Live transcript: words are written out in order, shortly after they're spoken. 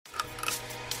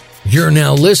You're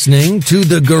now listening to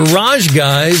the Garage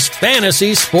Guys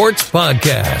Fantasy Sports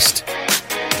Podcast.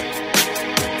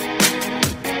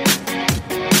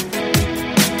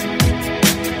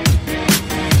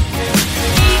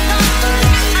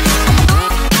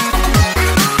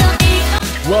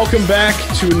 Welcome back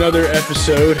to another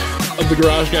episode of the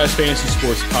Garage Guys Fantasy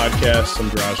Sports Podcast. I'm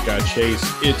Garage Guy Chase.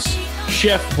 It's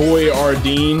Chef Boy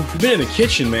Ardeen. You've been in the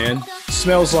kitchen, man. It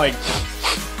smells like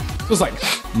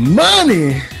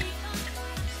money.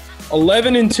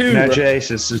 11-2. No, Chase,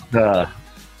 this is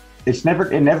it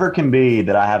never can be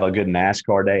that I have a good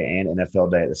NASCAR day and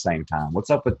NFL day at the same time. What's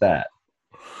up with that?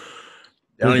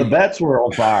 The bets were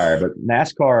on fire, but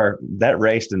NASCAR, that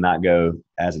race did not go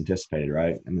as anticipated,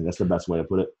 right? I mean, that's the best way to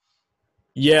put it.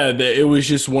 Yeah, it was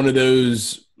just one of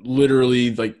those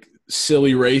literally like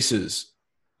silly races.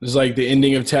 It was like the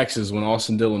ending of Texas when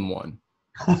Austin Dillon won.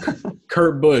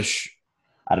 Kurt Busch.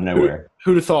 Out of nowhere.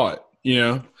 Who'd have thought, you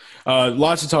know?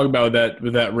 Lots to talk about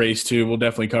with that race, too. We'll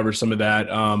definitely cover some of that.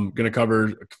 Going to cover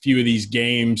a few of these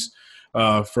games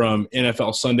from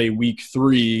NFL Sunday Week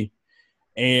 3.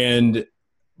 And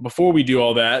before we do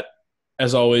all that,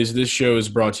 as always, this show is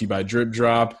brought to you by Drip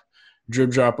Drop.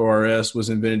 Drip Drop ORS was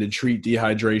invented to treat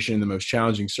dehydration in the most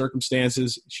challenging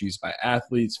circumstances. It's used by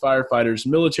athletes, firefighters,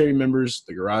 military members,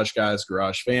 the Garage Guys,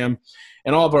 Garage Fam,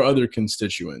 and all of our other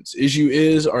constituents. Issue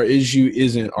is or issue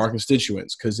isn't our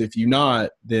constituents, because if you're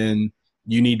not, then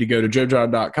you need to go to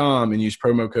dripdrop.com and use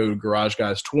promo code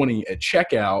GarageGuys20 at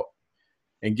checkout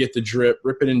and get the drip.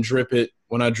 Rip it and drip it.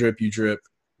 When I drip, you drip.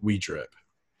 We drip.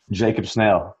 Jacob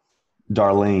Snell,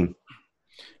 Darlene.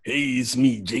 Hey, it's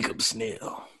me, Jacob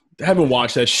Snell. I haven't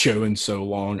watched that show in so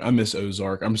long. I miss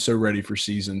Ozark. I'm so ready for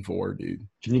season 4, dude.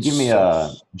 Can you give me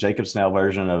a Jacob Snell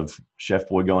version of Chef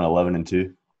Boy going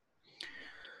 11-2?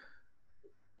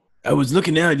 I was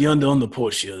looking out yonder on the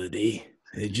porch the other day.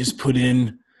 They just put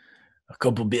in a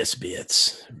couple best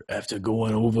bets after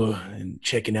going over and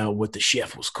checking out what the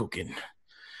chef was cooking.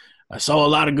 I saw a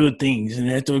lot of good things,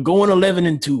 and after going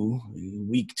 11-2 in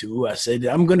week 2, I said,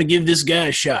 I'm going to give this guy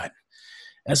a shot.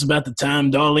 That's about the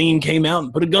time Darlene came out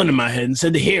and put a gun to my head and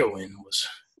said the heroin was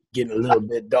getting a little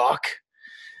bit dark.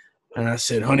 And I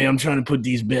said, honey, I'm trying to put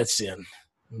these bets in.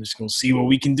 I'm just going to see what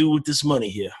we can do with this money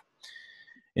here.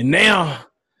 And now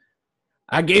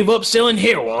I gave up selling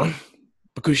heroin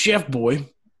because Chef Boy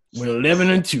went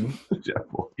 11-2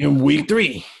 in week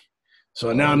 3.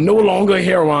 So now I'm no longer a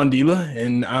heroin dealer,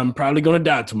 and I'm probably going to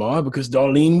die tomorrow because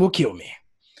Darlene will kill me.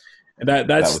 And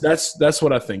that's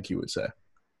what I think you would say.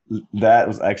 That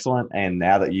was excellent. And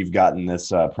now that you've gotten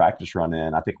this practice run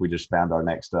in, I think we just found our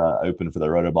next open for the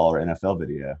Rotoballer NFL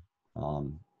video.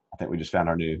 I think we just found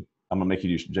our new – I'm going to make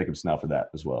you do Jacob Snell for that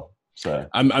as well. So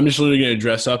I'm just literally going to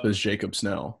dress up as Jacob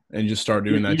Snell and just start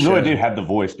doing that. You really do have the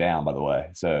voice down, by the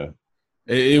way. So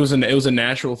it was a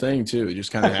natural thing too. It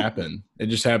just kind of happened. It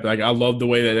just happened. Like I love the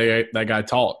way that guy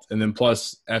talked, and then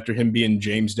plus after him being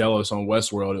James Delos on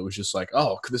Westworld, it was just like,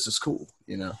 oh, this is cool,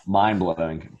 you know. Mind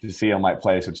blowing to see him like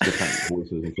play such different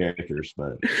voices and characters,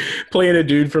 but playing a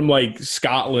dude from like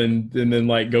Scotland and then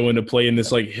like going to play in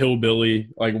this like hillbilly,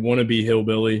 like wannabe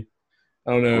hillbilly.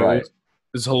 I don't know. Right.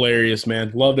 It's hilarious,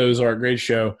 man. Love Ozark. Great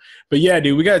show. But yeah,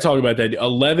 dude, we got to talk about that.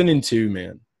 11-2,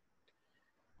 man.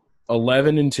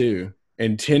 11-2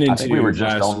 and 10-2. I think we were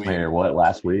just on week. there.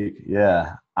 Last week?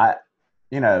 Yeah.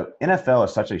 NFL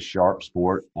is such a sharp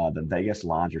sport. The Vegas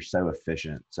lines are so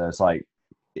efficient. So it's like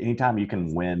anytime you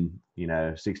can win,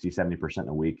 60, 70%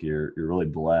 a week, you're really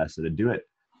blessed. So to do it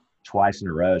twice in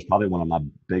a row is probably one of my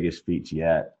biggest feats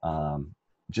yet.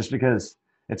 Just because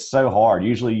it's so hard.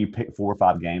 Usually you pick 4 or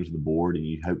 5 games on the board and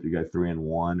you hope to go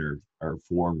 3-1 or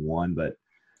 4-1. But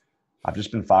I've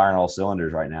just been firing all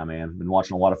cylinders right now, man. Been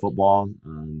watching a lot of football.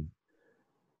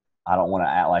 I don't want to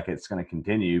act like it's going to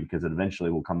continue because it eventually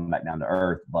will come back down to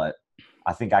earth. But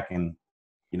I think I can,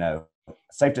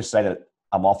 safe to say that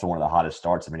I'm off to one of the hottest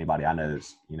starts of anybody I know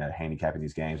that's, handicapping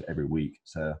these games every week.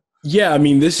 So yeah, I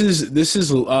mean, this is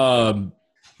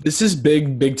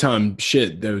big time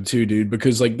shit though too, dude,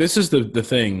 because like this is the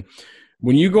thing.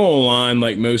 When you go online,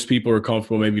 like most people are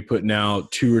comfortable maybe putting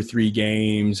out 2 or 3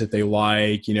 games that they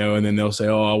like, and then they'll say,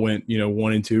 oh, I went,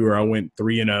 1-2 or I went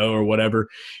 3-0 or whatever.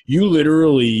 You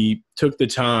literally took the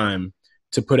time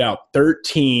to put out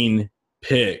 13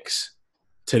 picks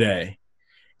today,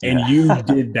 and you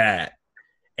did that.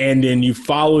 And then you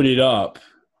followed it up.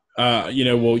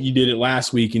 You did it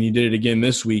last week and you did it again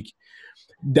this week.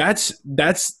 That's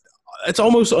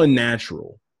almost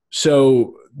unnatural.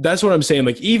 So that's what I'm saying.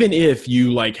 Like, even if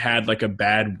you like had like a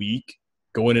bad week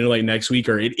going into like next week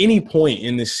or at any point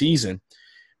in this season,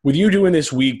 with you doing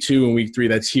this week 2 and week 3,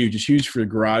 that's huge. It's huge for the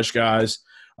Garage Guys.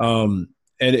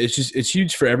 And it's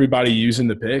huge for everybody using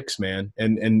the picks, man.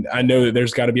 And I know that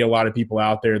there's got to be a lot of people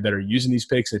out there that are using these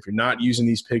picks. If you're not using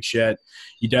these picks yet,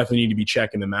 you definitely need to be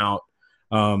checking them out.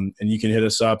 And you can hit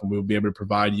us up, and we'll be able to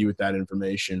provide you with that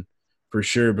information for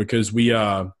sure. Because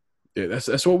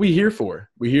that's what we're here for.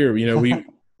 We're here, we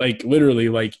like literally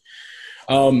like.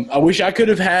 I wish I could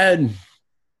have had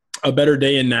a better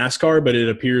day in NASCAR, but it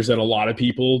appears that a lot of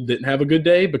people didn't have a good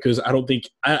day because I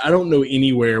don't know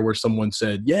anywhere where someone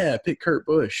said, yeah, pick Kurt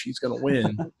Busch. He's going to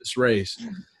win this race.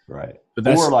 Right. But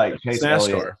that's, or like Chase NASCAR.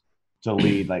 Elliott to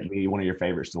lead, like be one of your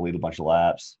favorites to lead a bunch of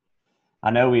laps.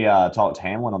 I know we talked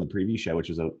Hamlin on the preview show,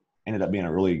 which ended up being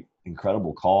a really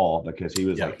incredible call because he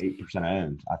was like 8%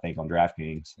 owned, I think, on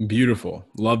DraftKings. Beautiful.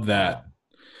 Love that.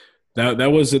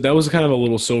 That was kind of a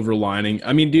little silver lining.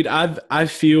 I mean, dude, I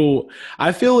feel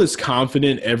as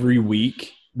confident every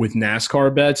week with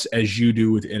NASCAR bets as you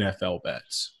do with NFL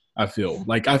bets. I feel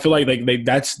like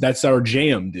that's our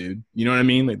jam, dude. You know what I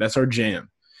mean? Like that's our jam.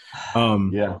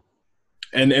 Yeah.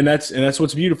 And that's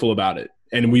what's beautiful about it.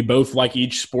 And we both like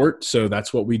each sport, so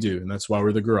that's what we do, and that's why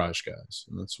we're the Garage Guys,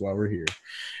 and that's why we're here.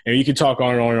 And you can talk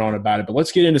on and on and on about it, but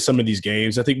let's get into some of these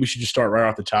games. I think we should just start right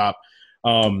off the top.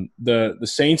 The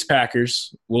Saints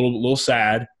Packers, a little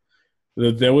sad.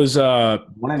 There was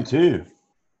 1-2.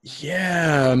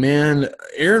 Yeah, man.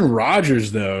 Aaron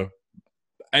Rodgers, though,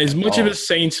 as much of a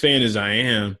Saints fan as I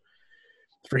am,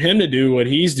 for him to do what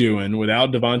he's doing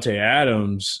without Devontae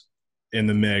Adams in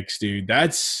the mix, dude,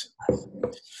 that's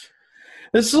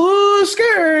a little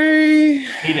scary.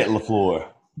 Beat it, LaFleur.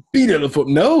 Beat it, LaFleur.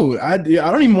 No, I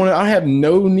don't even want to. I have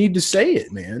no need to say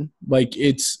it, man. Like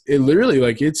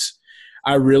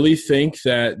I really think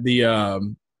that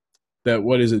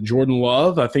Jordan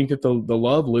Love, I think that the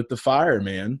love lit the fire,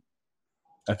 man.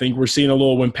 I think we're seeing a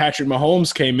little – when Patrick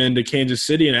Mahomes came into Kansas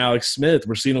City and Alex Smith,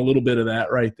 we're seeing a little bit of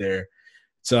that right there.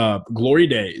 It's glory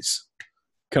days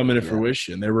coming to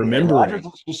fruition. They're remembering. Rodgers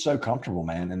was just so comfortable,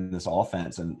 man, in this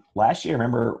offense. And last year,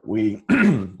 remember, we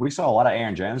saw a lot of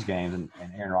Aaron Jones games and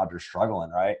Aaron Rodgers struggling,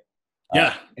 right?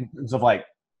 Yeah. In terms of, like,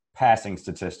 passing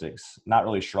statistics, not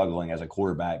really struggling as a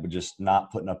quarterback, but just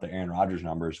not putting up the Aaron Rodgers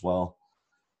numbers. Well,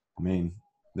 I mean,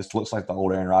 this looks like the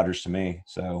old Aaron Rodgers to me.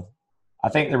 So I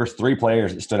think there was 3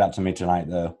 players that stood out to me tonight,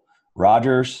 though.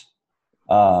 Rodgers,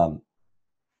 the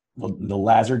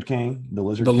Lazard King, the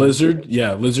Lizard. The King. Lizard,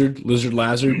 yeah, Lizard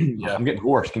Lazard. Yeah, I'm getting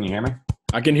hoarse. Can you hear me?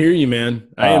 I can hear you, man.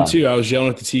 I am too. I was yelling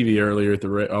at the TV earlier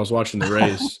I was watching the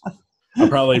race. I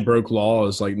probably broke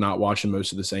laws, like not watching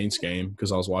most of the Saints game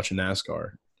because I was watching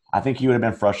NASCAR. I think you would have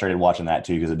been frustrated watching that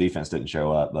too because the defense didn't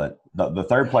show up. But the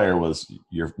third player was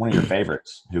one of your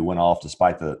favorites who went off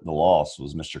despite the loss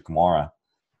was Mr. Kamara.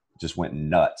 Just went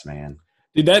nuts, man.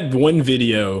 Dude, that one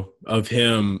video of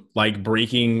him like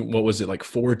breaking, what was it, like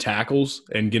 4 tackles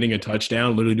and getting a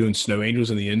touchdown, literally doing snow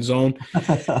angels in the end zone,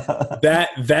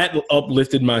 that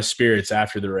uplifted my spirits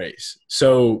after the race.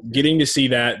 So getting to see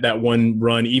that one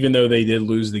run, even though they did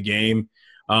lose the game,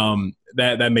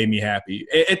 that made me happy.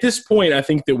 At this point, I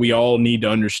think that we all need to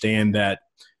understand that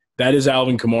is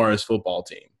Alvin Kamara's football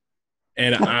team.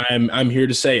 And I'm here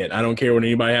to say it. I don't care what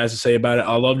anybody has to say about it.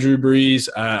 I love Drew Brees.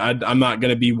 I'm not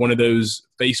going to be one of those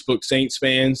Facebook Saints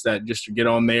fans that just get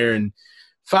on there and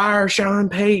fire Sean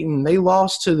Payton. They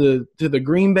lost to the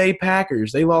Green Bay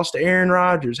Packers. They lost to Aaron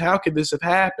Rodgers. How could this have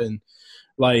happened?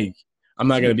 Like, I'm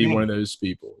not going to be one of those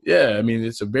people. Yeah, I mean,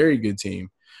 it's a very good team.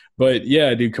 But,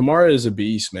 yeah, dude, Kamara is a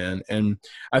beast, man. And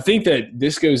I think that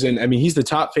this goes in – I mean, he's the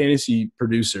top fantasy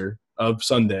producer of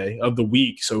Sunday, of the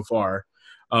week so far.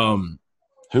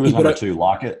 Who was number 2,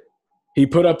 Lockett? He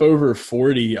put up over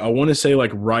 40. I want to say,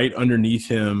 like, right underneath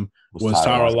him was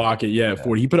Tyler Lockett. Yeah,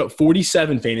 40. He put up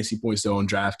 47 fantasy points, though, on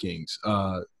DraftKings.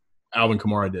 Alvin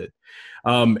Kamara did.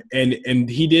 And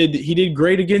he did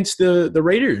great against the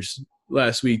Raiders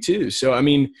last week, too. So, I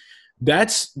mean –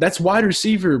 That's wide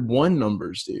receiver 1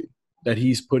 numbers, dude, that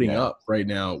he's putting up right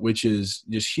now, which is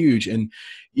just huge. And,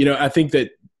 I think that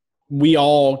we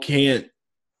all can't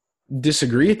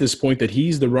disagree at this point that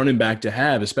he's the running back to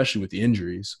have, especially with the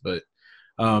injuries. But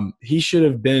he should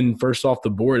have been first off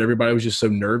the board. Everybody was just so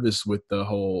nervous with the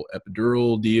whole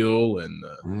epidural deal and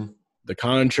the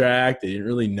contract. They didn't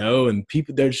really know. And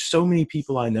there's so many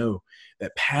people I know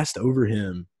that passed over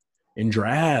him in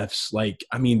drafts. Like,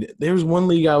 I mean, there was one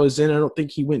league I was in, I don't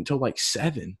think he went until like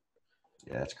 7.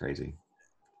 Yeah, that's crazy.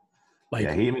 Like,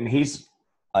 yeah, he's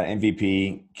an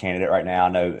MVP candidate right now. I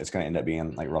know it's going to end up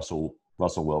being like Russell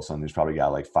Wilson, who's probably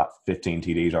got like 15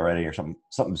 TDs already or something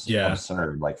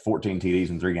absurd, like 14 TDs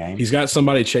in 3 games. He's got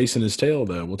somebody chasing his tail,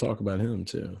 though. We'll talk about him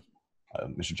too.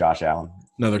 Mr. Josh Allen,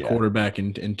 another quarterback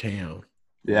in town.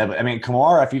 Yeah, but I mean,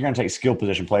 Kamara, if you're going to take skill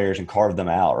position players and carve them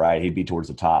out, right, he'd be towards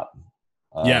the top.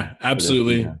 Yeah,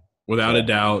 absolutely, without a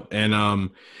doubt. And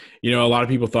a lot of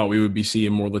people thought we would be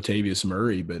seeing more Latavius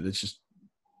Murray, but it's just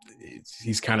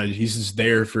he's just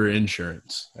there for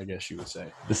insurance, I guess you would say.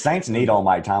 The Saints need all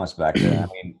Mike Thomas back there. I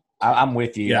mean, I'm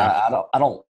with you. Yeah. I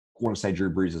don't want to say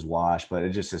Drew Brees is washed, but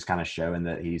it just is kind of showing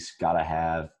that he's got to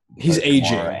have. He's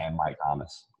aging. And Mike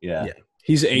Thomas. Yeah.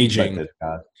 He's aging.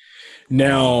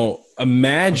 Now,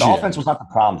 imagine. The offense was not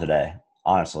the problem today,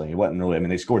 honestly. It wasn't really. I mean,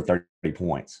 they scored 30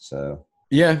 points, so.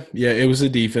 Yeah, it was a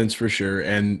defense for sure,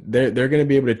 and they're going to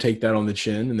be able to take that on the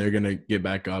chin, and they're going to get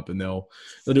back up, and they'll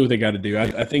do what they got to do.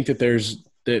 I think that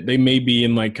they may be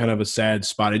in like kind of a sad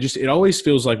spot. It always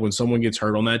feels like when someone gets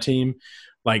hurt on that team,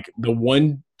 like the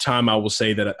one time I will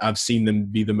say that I've seen them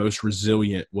be the most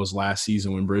resilient was last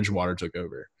season when Bridgewater took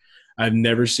over. I've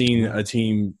never seen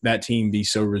that team be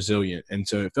so resilient, and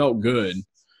so it felt good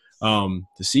to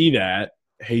see that.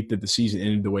 I hate that the season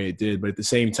ended the way it did, but at the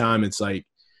same time, it's like,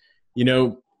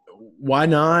 why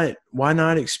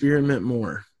not experiment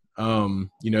more? I know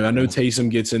Taysom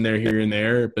gets in there here and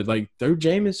there, but like throw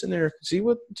Jameis in there, see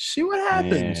what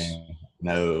happens.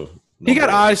 No, he got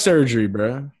eye surgery,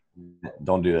 bro.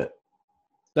 Don't do it.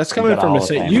 That's coming from a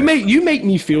Saint. You make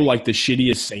me feel like the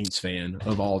shittiest Saints fan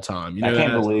of all time. I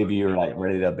can't believe you're like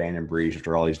ready to abandon Brees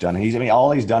after all he's done.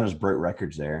 All he's done is broke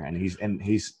records there, and he's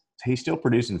still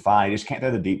producing fine. He just can't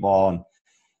throw the deep ball. And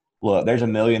look, there's a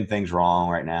million things wrong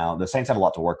right now. The Saints have a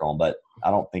lot to work on, but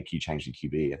I don't think he changed the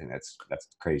QB. I think that's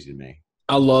crazy to me.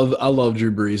 I love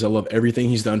Drew Brees. I love everything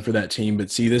he's done for that team.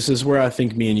 But see, this is where I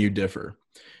think me and you differ.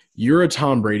 You're a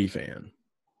Tom Brady fan.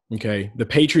 Okay. The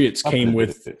Patriots came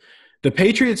with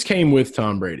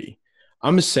Tom Brady.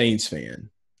 I'm a Saints fan.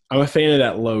 I'm a fan of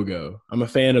that logo. I'm a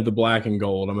fan of the black and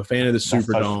gold. I'm a fan of the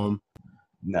Superdome.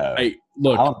 No.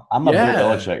 Look, I'm a Bill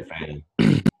Belichick fan.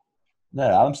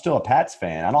 No, I'm still a Pats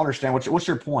fan. I don't understand. What's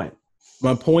your point?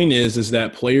 My point is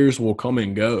that players will come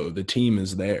and go. The team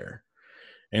is there.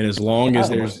 And as long as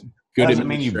there's good doesn't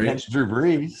mean you bench Drew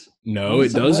Brees. No,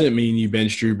 it doesn't mean you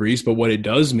bench Drew Brees. But what it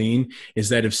does mean is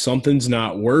that if something's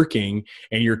not working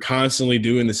and you're constantly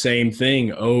doing the same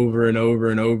thing over and over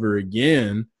and over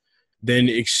again, then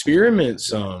experiment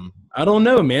some. I don't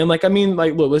know, man. Look,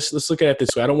 let's look at it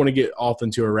this way. I don't want to get off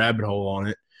into a rabbit hole on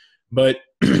it, but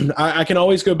I can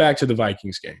always go back to the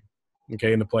Vikings game,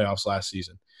 okay, in the playoffs last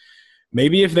season.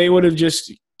 Maybe if they would have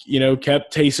just,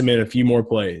 kept Taysom in a few more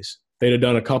plays, they'd have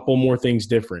done a couple more things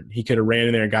different. He could have ran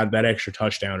in there and got that extra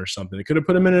touchdown or something. It could have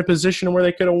put him in a position where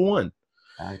they could have won.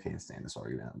 I can't stand this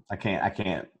argument. I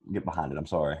can't get behind it. I'm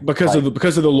sorry. Because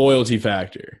of the loyalty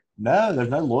factor. No, there's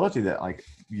no loyalty. That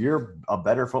you're a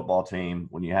better football team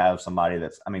when you have somebody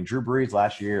Drew Brees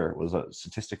last year was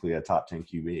statistically a top 10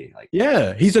 QB.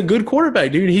 Yeah, he's a good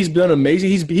quarterback, dude. He's done amazing.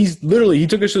 He's literally he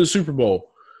took us to the Super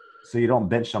Bowl. So you don't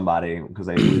bench somebody because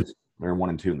they lose. They're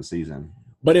 1-2 in the season.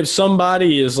 But if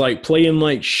somebody is playing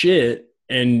like shit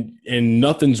and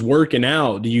nothing's working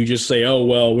out, do you just say, oh,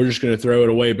 well, we're just going to throw it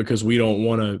away because we don't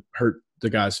want to hurt the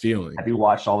guy's feelings? Have you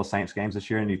watched all the Saints games this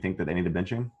year and you think that they need to bench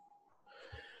him?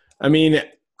 I mean,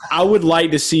 I would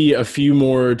like to see a few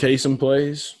more Taysom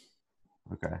plays.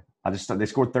 Okay. They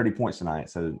scored 30 points tonight.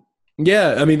 So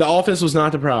yeah, I mean, the offense was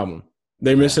not the problem.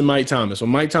 They're missing Mike Thomas.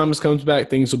 When Mike Thomas comes back,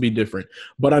 things will be different.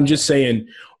 But I'm just saying,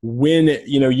 when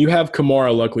you have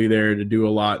Kamara luckily there to do a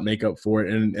lot, make up for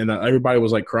it, and everybody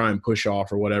was crying push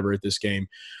off or whatever at this game.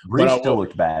 Brees still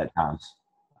looked bad at times.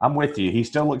 I'm with you. He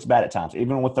still looks bad at times,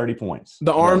 even with 30 points.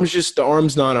 The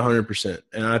arm's not 100%,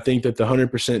 and I think that the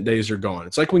 100% days are gone.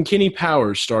 It's like when Kenny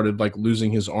Powers started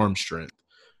losing his arm strength.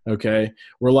 Okay,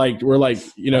 we're like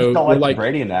the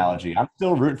Brady analogy. I'm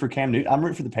still rooting for Cam Newton. I'm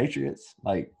rooting for the Patriots.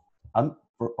 I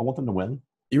want them to win.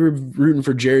 You were rooting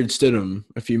for Jared Stidham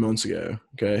a few months ago,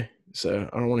 okay? So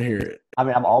I don't want to hear it. I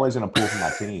mean, I'm always going to pull for my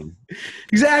team.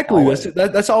 Exactly.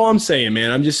 That's all I'm saying,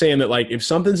 man. I'm just saying that, if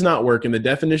something's not working, the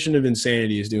definition of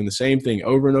insanity is doing the same thing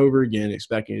over and over again,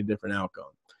 expecting a different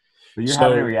outcome. But you're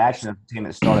having a reaction of a team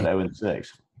that started 0-6.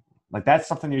 That's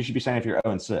something you should be saying if you're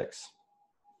 0-6.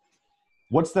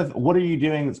 What are you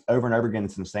doing that's over and over again?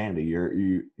 It's insanity.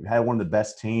 You had one of the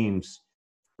best teams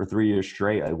for 3 years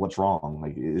straight. What's wrong?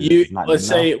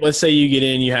 Let's say you get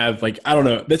in, you have I don't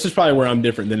know. This is probably where I'm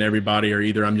different than everybody, or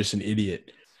either I'm just an idiot.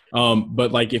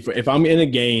 But if I'm in a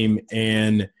game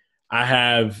and I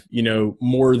have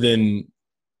more than,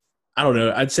 I don't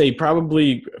know, I'd say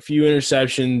probably a few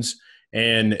interceptions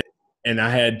and I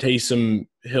had Taysom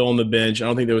Hill on the bench. I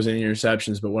don't think there was any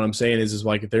interceptions, but what I'm saying is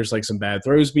if there's some bad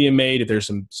throws being made, if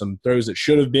there's some throws that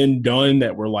should have been done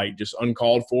that were just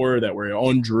uncalled for, that were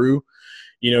on Drew,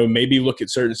 maybe look at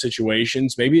certain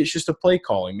situations. Maybe it's just a play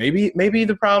calling. Maybe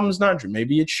the problem is not Drew.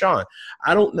 Maybe it's Sean.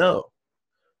 I don't know.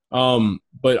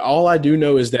 But all I do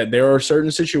know is that there are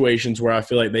certain situations where I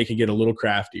feel like they could get a little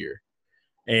craftier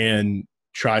and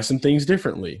try some things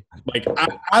differently. Like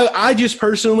I just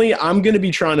personally, I'm going to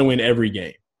be trying to win every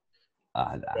game.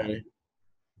 Okay?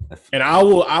 And I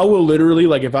will literally,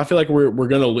 like, if I feel like we're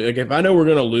going to, like, if I know we're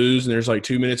going to lose and there's like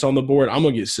 2 minutes on the board, I'm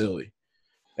going to get silly.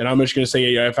 And I'm just going to say,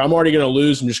 yeah, if I'm already going to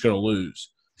lose, I'm just going to lose.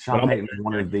 Sean Payton is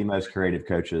one of the most creative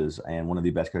coaches and one of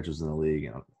the best coaches in the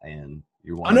league. And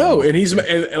you're one I know.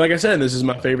 And like I said, this is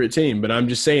my favorite team. But I'm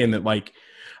just saying that, like,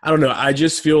 I don't know. I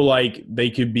just feel like they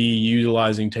could be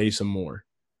utilizing Taysom more.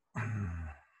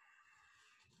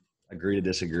 Agree to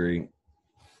disagree.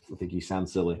 I think you sound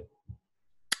silly.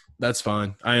 That's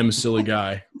fine. I am a silly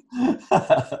guy.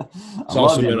 It's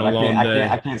also been a long day.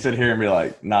 I can't sit here and be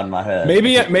like nodding my head.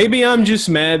 Maybe I'm just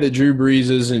mad that Drew Brees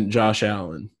isn't Josh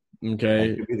Allen. Okay,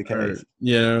 that could be the case.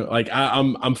 Like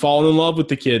I'm falling in love with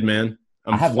the kid, man.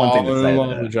 I'm falling in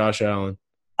love with Josh Allen.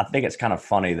 I think it's kind of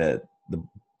funny that the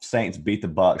Saints beat the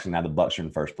Bucs and now the Bucs are in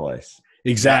first place.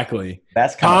 Exactly.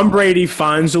 That's Tom Brady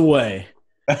finds a way.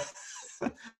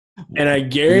 And I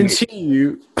guarantee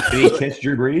you, did he kiss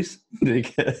Drew Brees?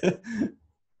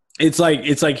 It's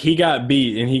like he got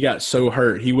beat and he got so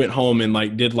hurt. He went home and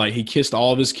he kissed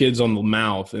all of his kids on the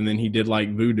mouth and then he did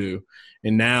like voodoo.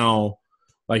 And now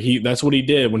that's what he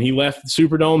did. When he left the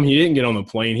Superdome, he didn't get on the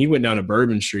plane. He went down to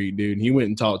Bourbon Street, dude. And he went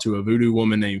and talked to a voodoo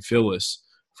woman named Phyllis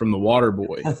from the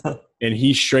Waterboy. And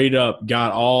he straight up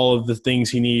got all of the things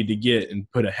he needed to get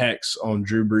and put a hex on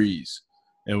Drew Brees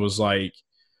and was like,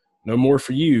 no more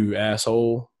for you,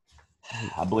 asshole.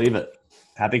 I believe it.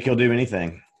 I think he'll do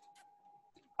anything.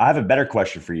 I have a better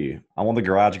question for you. I want the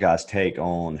Garage Guys' take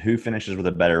on who finishes with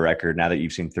a better record now that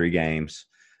you've seen 3 games.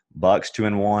 Bucks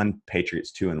 2-1,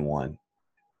 Patriots 2-1.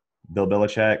 Bill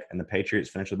Belichick and the Patriots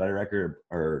finish with a better record,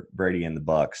 or Brady and the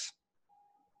Bucks?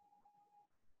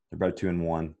 They're both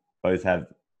 2-1. Both have,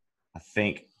 I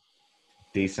think,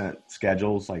 decent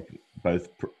schedules, like both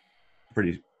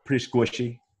pretty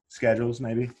squishy schedules,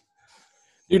 maybe.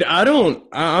 Dude,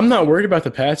 I'm not worried about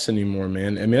the Pats anymore,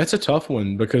 man. I mean, that's a tough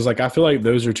one because, like, I feel like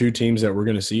those are 2 teams that we're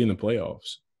going to see in the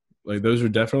playoffs. Like, those are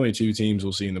definitely 2 teams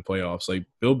we'll see in the playoffs. Like,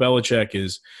 Bill Belichick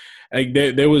is like,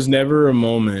 there was never a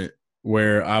moment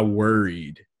where I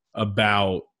worried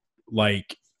about,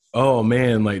 like, oh,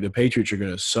 man, like, the Patriots are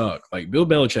going to suck. Like, Bill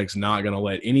Belichick's not going to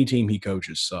let any team he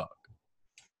coaches suck.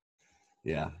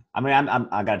 Yeah. I mean,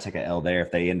 I got to take an L there.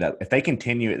 If they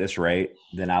continue at this rate,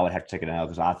 then I would have to take an L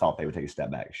because I thought they would take a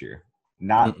step back this year.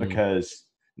 Not because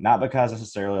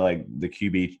necessarily like the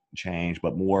QB change,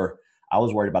 but more I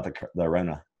was worried about the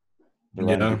Rona. The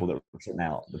Rona people that were sitting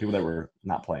out, the people that were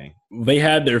not playing. They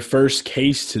had their first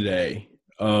case today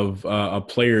of a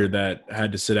player that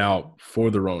had to sit out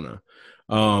for the Rona.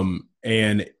 And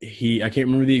I can't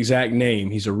remember the exact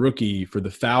name. He's a rookie for the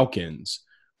Falcons,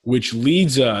 which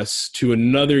leads us to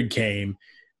another game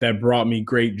that brought me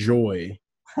great joy.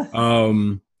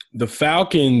 The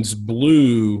Falcons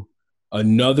blew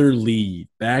another lead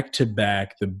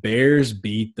back-to-back. The Bears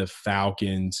beat the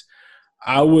Falcons.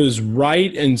 I was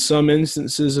right in some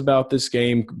instances about this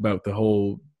game, about the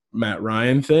whole Matt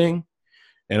Ryan thing,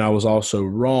 and I was also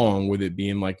wrong with it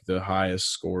being like the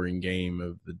highest scoring game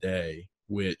of the day,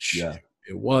 which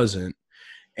it wasn't.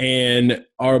 And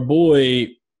our boy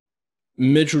 –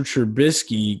 Mitchell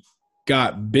Trubisky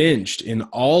got benched in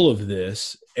all of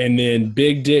this, and then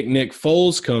Big Dick Nick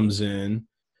Foles comes in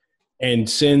and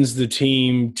sends the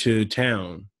team to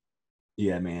town.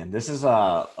 Yeah, man. This is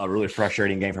a really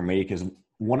frustrating game for me because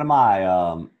one of my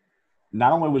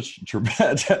not only was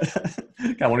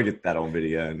Trubisky – I want to get that on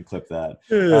video and clip that.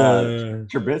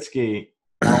 Trubisky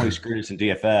not only screwed us in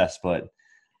DFS, but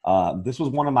this was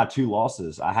one of my 2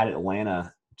 losses. I had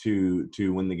Atlanta to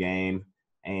win the game,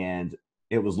 and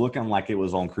it was looking like it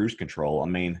was on cruise control. I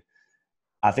mean,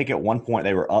 I think at one point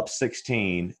they were up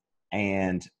 16,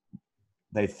 and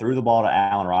they threw the ball to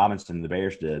Allen Robinson, the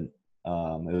Bears did. It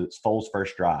was Foles'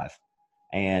 first drive.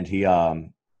 And he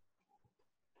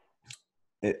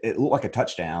it looked like a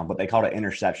touchdown, but they called it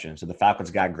interception. So the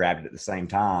Falcons guy grabbed it at the same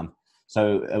time.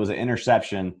 So it was an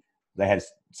interception. They had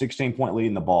 16-point lead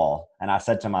in the ball. And I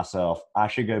said to myself, I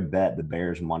should go bet the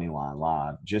Bears money line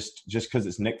live just because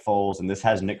it's Nick Foles, and this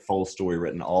has Nick Foles' story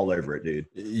written all over it, dude.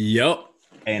 Yep.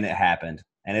 And it happened.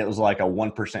 And it was like a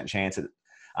 1% chance.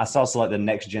 I saw the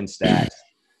next-gen stats.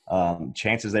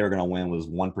 Chances they were going to win was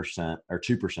 1% or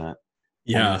 2%.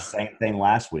 Yeah. The same thing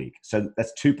last week. So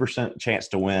that's 2% chance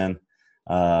to win.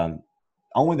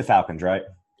 Only the Falcons, right?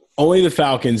 Only the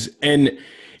Falcons. And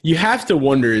you have to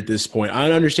wonder at this point.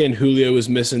 I understand Julio was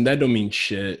missing. That don't mean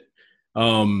shit.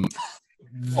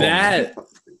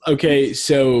 Okay,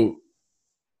 so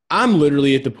I'm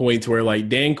literally at the point where like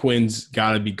Dan Quinn's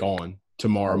got to be gone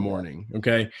tomorrow morning.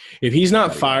 Okay, if he's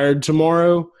not fired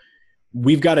tomorrow,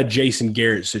 we've got a Jason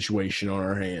Garrett situation on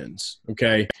our hands.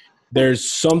 Okay.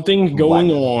 There's something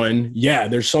going on. Yeah,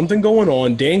 there's something going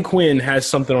on. Dan Quinn has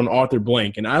something on Arthur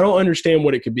Blank, and I don't understand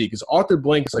what it could be because Arthur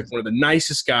Blank is like one of the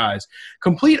nicest guys,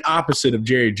 complete opposite of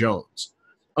Jerry Jones,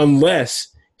 unless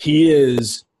he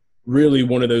is really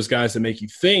one of those guys that make you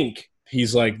think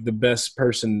he's like the best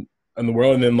person in the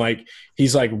world, and then like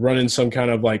he's like running some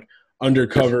kind of like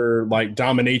undercover like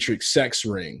dominatrix sex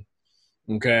ring.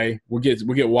 Okay, we'll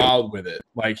get wild with it.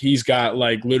 Like he's got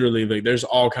like literally like there's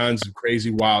all kinds of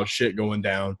crazy wild shit going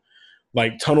down,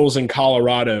 like tunnels in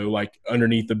Colorado, like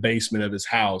underneath the basement of his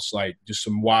house, like just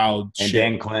some wild and shit.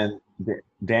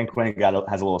 Dan Quinn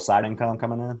has a little side income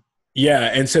coming in.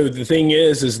 Yeah, and so the thing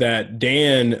is that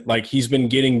Dan, like he's been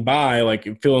getting by,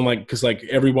 like feeling like because like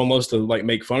everyone loves to like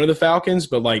make fun of the Falcons,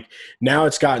 but like now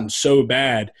it's gotten so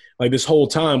bad. Like this whole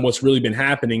time, what's really been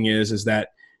happening is that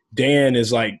Dan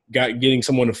is like getting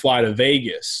someone to fly to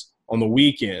Vegas on the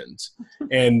weekends,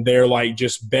 and they're like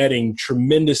just betting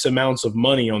tremendous amounts of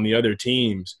money on the other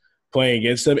teams playing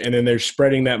against them, and then they're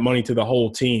spreading that money to the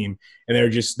whole team, and they're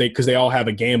just because they all have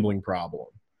a gambling problem.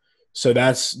 So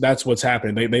that's what's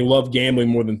happening. They love gambling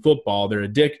more than football. They're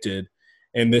addicted,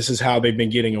 and this is how they've been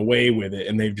getting away with it,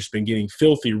 and they've just been getting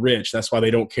filthy rich. That's why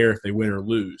they don't care if they win or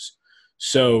lose.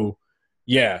 So,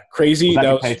 yeah, crazy. Was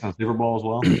that the case on Super Bowl as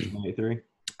well, 93?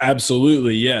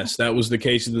 Absolutely, yes. That was the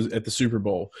case at the Super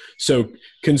Bowl. So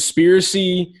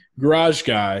conspiracy garage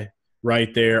guy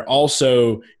right there.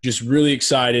 Also just really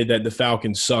excited that the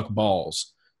Falcons suck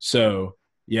balls. So,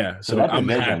 yeah, so I'm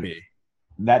happy.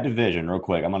 That division, real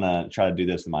quick, I'm going to try to do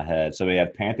this in my head. So we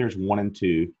have Panthers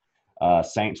 1-2,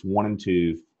 Saints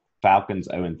 1-2, Falcons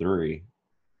 0-3,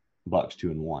 Bucks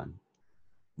 2-1.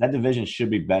 That division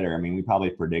should be better. I mean, we probably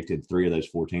predicted 3 of those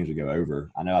 4 teams would go over.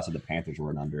 I know I said the Panthers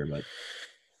were an under, but –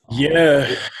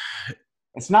 yeah.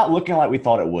 It's not looking like we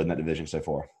thought it would in that division so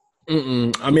far.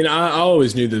 I mean, I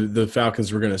always knew the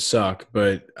Falcons were going to suck,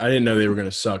 but I didn't know they were going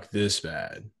to suck this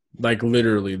bad. Like,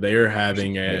 literally, they are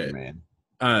having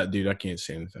dude, I can't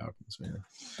stand the Falcons, man.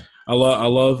 I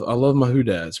love my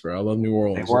Who-Dads, bro. I love New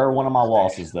Orleans. They were one of my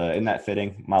losses, though. Isn't that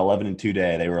fitting? My 11-2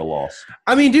 day, they were a loss.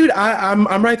 I mean, dude,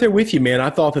 I'm right there with you, man. I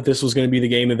thought that this was going to be the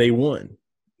game that they won.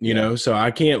 You know, so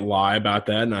I can't lie about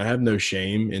that, and I have no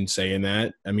shame in saying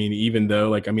that. I mean, even though,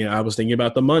 like, I was thinking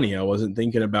about the money. I wasn't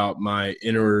thinking about my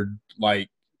inner,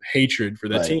 like, hatred for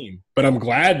the team. But I'm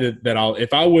glad that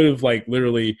if I would have, like,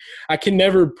 literally – I can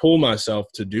never pull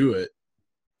myself to do it.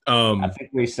 I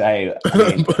think we say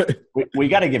we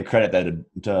got to give credit, though,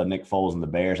 to Nick Foles and the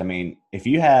Bears. I mean, if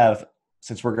you have –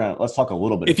 since we're going to – let's talk a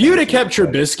little bit. If you would have kept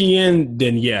Trubisky in,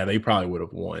 then, yeah, they probably would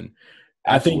have won.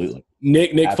 Absolutely. I think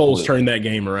Nick Foles turned that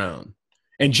game around.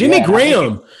 And Jimmy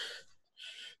Graham,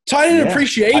 tight end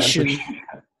appreciation.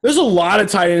 There's a lot of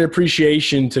tight end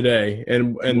appreciation today.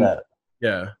 And tons.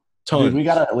 Dude, we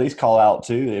got to at least call out,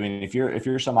 too. I mean, if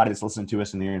you're somebody that's listening to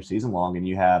us in the season long and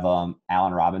you have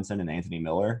Allen Robinson and Anthony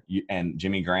Miller and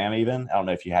Jimmy Graham even. I don't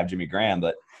know if you have Jimmy Graham,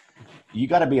 but you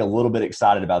got to be a little bit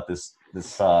excited about this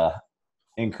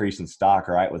increase in stock,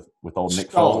 right, with old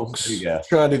Nick Foles. There you go.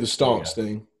 Try to do the stonks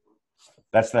thing.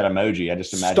 That's that emoji. I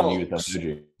just imagine you with the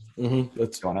emoji. Mm-hmm.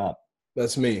 That's going up.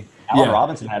 That's me. Allen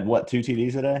Robinson had, 2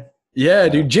 TDs today? Yeah,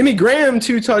 dude. Jimmy Graham,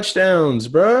 2 touchdowns,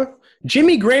 bro.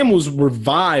 Jimmy Graham was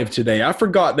revived today. I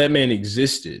forgot that man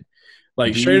existed.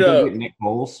 Like, straight up. Get Nick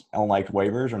Foles on, like,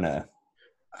 waivers or no?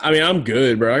 I mean, I'm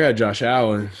good, bro. I got Josh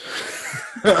Allen.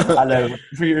 I know.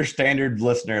 For your standard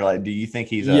listener, like, do you think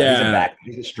he's a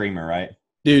streamer, right?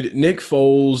 Dude, Nick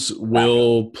Foles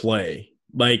will play.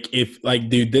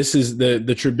 Dude, this is the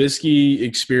Trubisky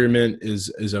experiment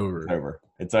is over.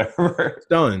 It's over. It's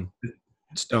done.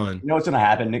 It's done. You know what's going to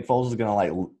happen? Nick Foles is going to,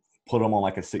 like, put him on,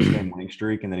 like, a 6-game winning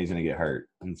streak, and then he's going to get hurt.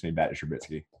 And it's going to be back to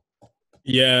Trubisky.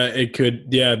 Yeah, it could.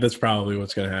 Yeah, that's probably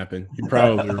what's going to happen. You're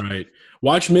probably right.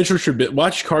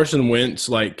 Watch Carson Wentz,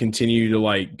 like, continue to,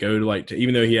 like, go to, like,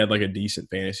 even though he had, like, a decent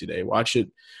fantasy day. Watch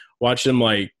him,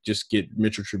 like, just get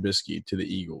Mitchell Trubisky to the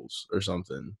Eagles or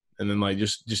something. And then, like,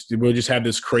 we'll just have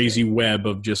this crazy web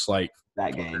of just, like,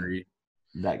 that game.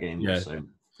 That game is so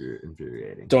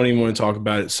infuriating. Don't even want to talk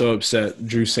about it. So upset.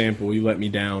 Drew Sample, you let me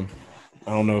down.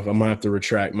 I don't know if I'm going to have to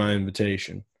retract my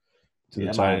invitation to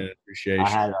the tight end appreciation. I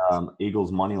had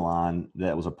Eagles money line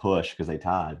that was a push because they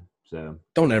tied. So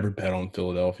don't ever bet on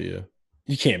Philadelphia.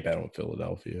 You can't bet on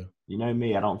Philadelphia. You know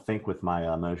me, I don't think with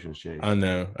my emotions, Chase. I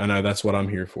know. That's what I'm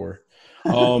here for.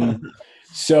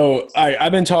 So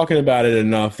I've been talking about it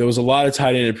enough. There was a lot of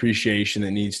tight end appreciation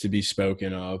that needs to be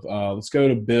spoken of. Let's go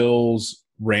to Bills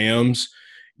Rams.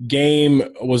 Game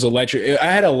was electric. I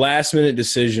had a last minute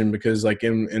decision because like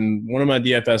in one of my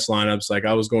DFS lineups, like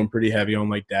I was going pretty heavy on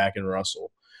like Dak and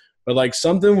Russell, but like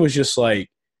something was just like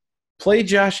play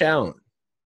Josh Allen.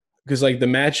 Because like the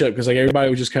matchup, because like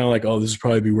everybody was just kind of like, oh, this is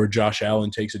probably be where Josh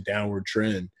Allen takes a downward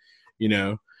trend, you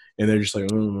know, and they're just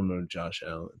like, oh, no, Josh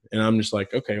Allen, and I'm just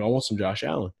like, okay, well, I want some Josh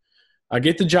Allen. I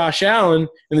get the Josh Allen,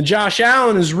 and the Josh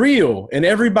Allen is real, and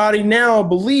everybody now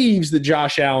believes that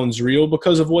Josh Allen's real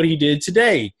because of what he did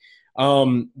today.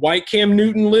 White Cam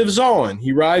Newton lives on;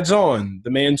 he rides on.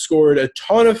 The man scored a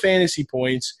ton of fantasy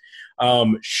points.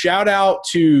 Shout out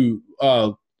to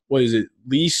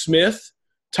Lee Smith,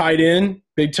 tight end.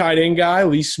 Big tight end guy,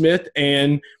 Lee Smith,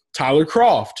 and Tyler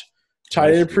Kroft.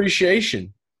 Tight end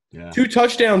appreciation. Yeah. 2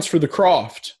 touchdowns for the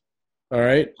Kroft. All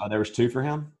right. Oh, there was 2 for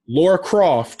him? Laura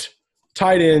Kroft,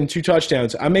 tight end, 2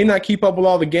 touchdowns. I may not keep up with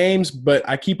all the games, but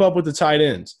I keep up with the tight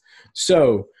ends.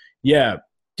 So, yeah,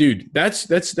 dude,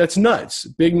 that's nuts.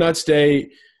 Big nuts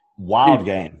day. Wild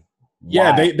game.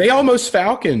 Yeah, they almost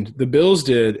falconed. The Bills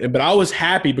did. But I was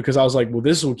happy because I was like, well,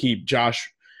 this will keep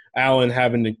Josh Allen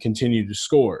having to continue to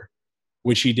score.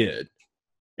 Which he did,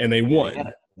 and they won.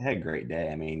 They had a great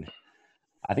day. I mean,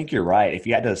 I think you're right. If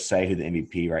you had to say who the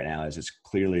MVP right now is, it's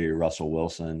clearly Russell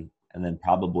Wilson, and then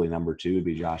probably number 2 would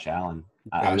be Josh Allen.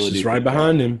 Josh is right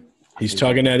behind him. He's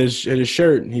tugging at his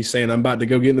shirt, and he's saying, I'm about to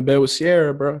go get in the bed with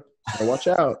Sierra, bro. So watch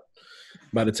out.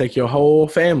 About to take your whole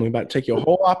family, about to take your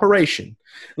whole operation.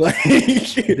 Like,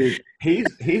 dude,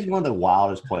 he's one of the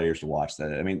wildest players to watch.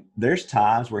 That I mean, there's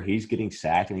times where he's getting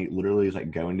sacked and he literally is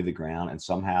like going to the ground, and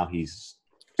somehow he's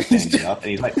standing up,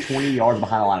 and he's like 20 yards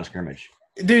behind the line of scrimmage.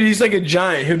 Dude, he's like a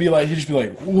giant. He'll just be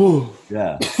like, whoa.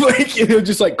 Yeah. Like he'll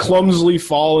just like clumsily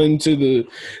fall into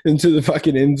the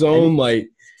fucking end zone. Like,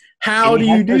 how do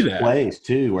you do that? Plays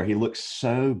too, where he looks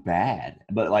so bad,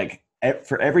 but like.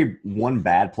 For every one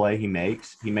bad play he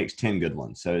makes 10 good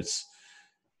ones. So it's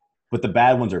 – but the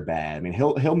bad ones are bad. I mean,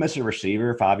 he'll miss a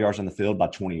receiver 5 yards on the field by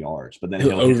 20 yards. But then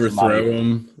he'll overthrow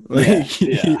him.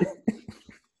 Yeah.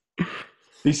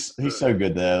 He's so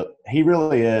good, though. He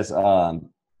really is.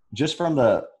 Just from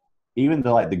the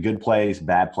good plays,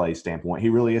 bad plays standpoint, he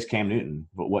really is Cam Newton.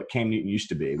 But what Cam Newton used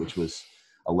to be, which was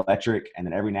electric, and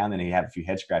then every now and then he'd have a few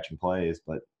head-scratching plays,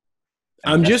 but –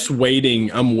 I'm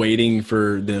waiting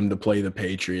for them to play the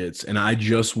Patriots, and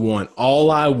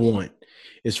all I want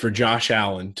is for Josh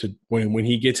Allen to when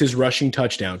he gets his rushing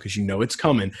touchdown, because you know it's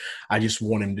coming. I just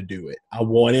want him to do it. I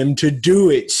want him to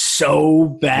do it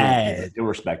so bad. You'll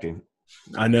respect him.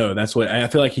 I know. That's what I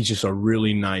feel like. He's just a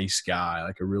really nice guy,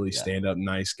 like a really stand-up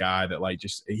nice guy that like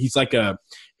just he's like a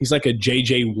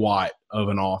JJ Watt of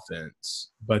an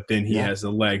offense, but then he has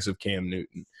the legs of Cam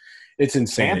Newton. It's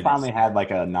insane. Cam finally had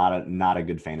like not a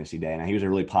good fantasy day, and he was a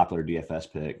really popular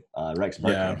DFS pick. Rex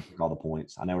Burkhead took all the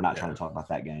points. I know we're not trying to talk about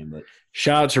that game, but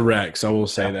shout out to Rex. I will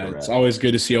say that it's always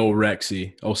good to see old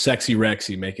sexy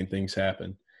Rexy making things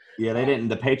happen. Yeah, they didn't.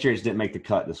 The Patriots didn't make the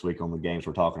cut this week on the games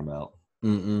we're talking about.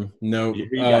 No. Who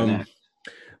you got next?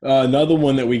 Another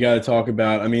one that we got to talk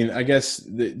about. I mean, I guess,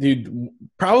 dude,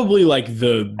 probably like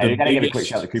the you got to give a quick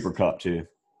shout out to Cooper Kupp too.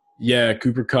 Yeah,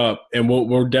 Cooper Kupp, and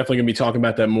we're definitely going to be talking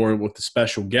about that more with the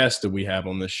special guest that we have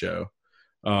on this show,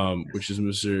 which is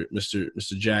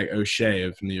Mr. Jack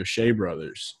O'Shea from the O'Shea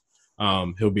Brothers.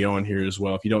 He'll be on here as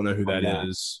well. If you don't know who that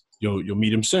is, you'll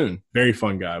meet him soon. Very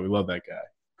fun guy. We love that guy.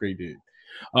 Great dude.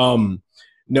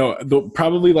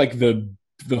 Probably like the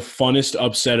funnest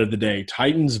upset of the day,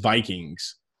 Titans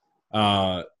Vikings.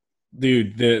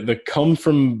 Dude, the come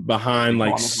from behind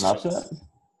like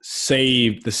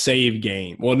save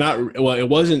game. It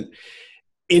wasn't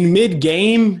in mid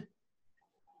game.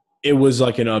 It was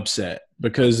like an upset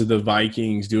because of the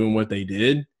Vikings doing what they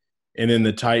did, and then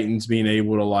the Titans being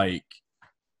able to like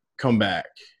come back.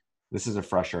 This is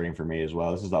frustrating for me as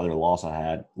well. This is the other loss I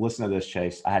had. Listen to this,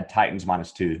 Chase. I had Titans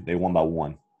 -2. They won by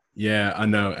 1. Yeah, I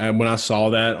know. And when I saw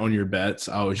that on your bets,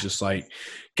 I was just like,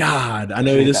 God, I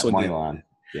know this money one. Line.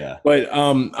 Yeah. But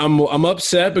I'm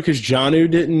upset because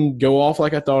Jonnu didn't go off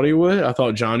like I thought he would. I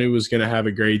thought Jonnu was going to have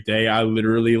a great day. I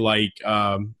literally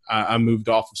I moved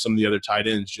off of some of the other tight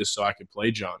ends just so I could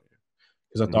play Jonnu.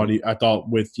 Because I thought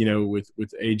with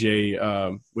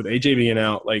AJ being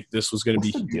out, like this was going to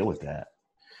be the deal with that.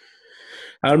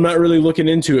 I'm not really looking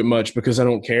into it much because I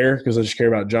don't care because I just care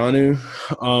about Jonnu.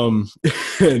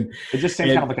 It just seems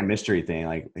kind of like a mystery thing.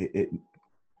 Like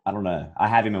I don't know. I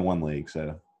have him in one league,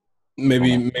 so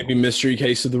Maybe mystery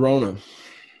case of the Rona.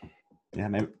 Yeah,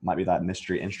 maybe might be that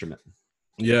mystery instrument.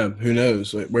 Yeah, who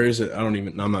knows? Like, where is it?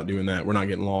 I'm not doing that. We're not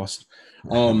getting lost.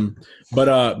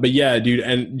 But yeah, dude,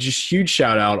 and just huge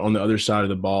shout out on the other side of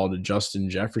the ball to Justin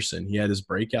Jefferson. He had his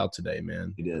breakout today,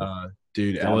 man. He did.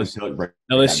 Dude,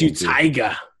 LSU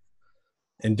Tiger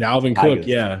and Dalvin Cook.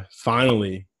 Yeah,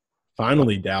 finally,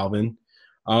 Dalvin.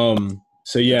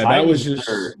 So yeah, that was just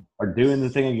are doing the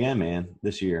thing again, man,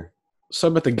 this year. So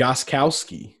about the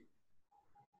Goskowski.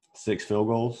 6 field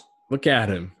goals. Look at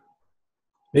him.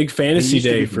 Big fantasy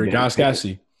day for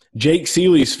Goskowski. Jake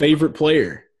Seeley's favorite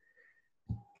player.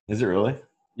 Is it really?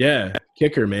 Yeah,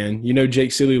 kicker, man. You know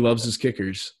Jake Seeley loves his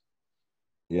kickers.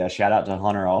 Yeah, shout out to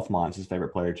Hunter Offmont. It's his favorite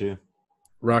player too.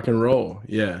 Rock and roll,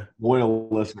 yeah. Loyal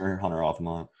listener, Hunter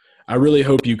Offmont. I really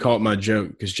hope you caught my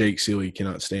joke because Jake Seeley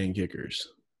cannot stand kickers.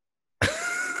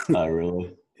 Oh,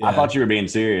 really? Yeah. I thought you were being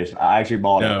serious. I actually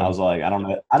bought it. I was like, I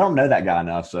don't know that guy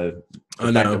enough. So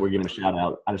the fact that we're giving a shout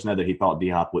out, I just know that he thought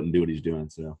D-Hop wouldn't do what he's doing.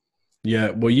 So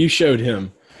yeah, well, you showed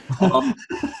him.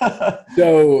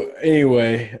 So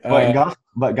anyway,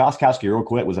 but Goskowski, real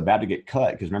quick, was about to get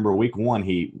cut because remember week 1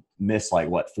 he missed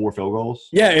 4 field goals.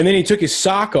 Yeah, and then he took his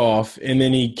sock off and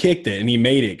then he kicked it and he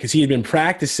made it because he had been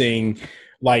practicing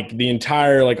the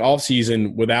entire off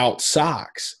season without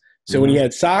socks. So when he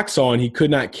had socks on, he could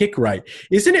not kick right.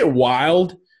 Isn't it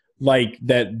wild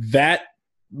that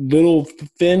little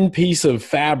thin piece of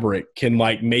fabric can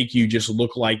make you just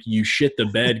look like you shit the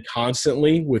bed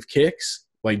constantly with kicks,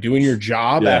 doing your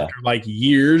job after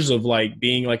years of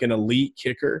being an elite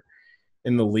kicker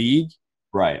in the league.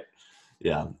 Right.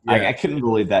 Yeah. I couldn't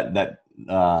believe that.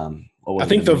 I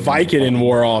think the Vicodin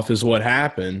wore off is what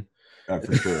happened.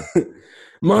 For sure.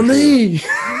 My knee.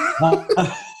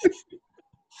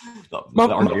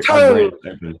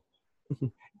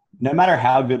 No matter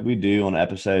how good we do on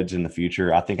episodes in the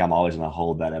future, I think I'm always going to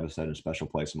hold that episode in a special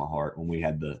place in my heart when we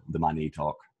had the my knee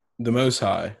talk. The Most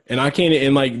High. And I can't –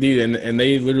 and dude, and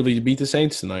they literally beat the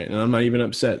Saints tonight, and I'm not even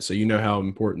upset. So you know how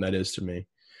important that is to me.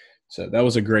 So that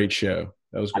was a great show.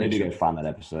 That was great. I need to go find that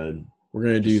episode. We're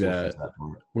going to do that.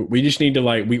 We just need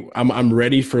to I'm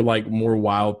ready for more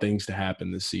wild things to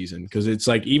happen this season because it's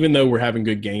even though we're having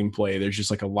good gameplay, there's just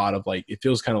a lot of it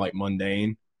feels kind of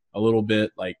mundane a little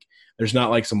bit. There's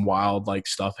not some wild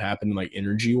stuff happening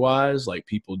energy wise,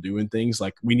 people doing things.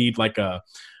 We need a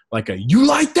you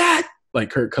like that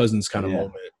Kirk Cousins kind of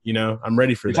moment. You know, I'm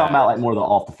ready for that. You're talking about more of the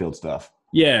off the field stuff.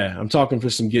 Yeah, I'm talking for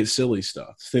some get silly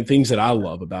stuff, things that I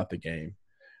love about the game.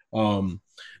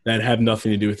 That have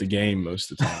nothing to do with the game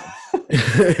most of the time.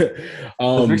 I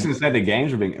was fixing to say the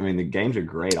games are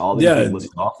great. All these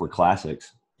listed off were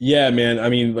classics. Yeah, man. I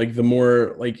mean, the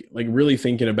more really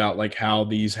thinking about how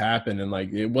these happen and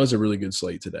it was a really good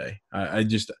slate today. I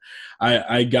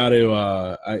got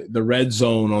to the red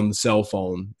zone on the cell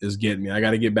phone is getting me. I got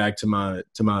to get back to my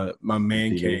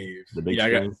man cave. The big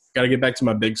screen. I got to get back to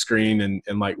my big screen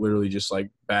and literally just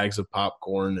bags of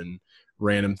popcorn and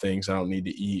random things I don't need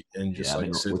to eat and just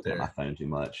sit there. My phone too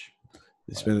much.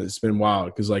 It's been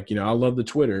wild because I love the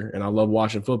Twitter and I love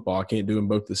watching football. I can't do them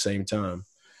both at the same time.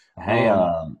 Hey,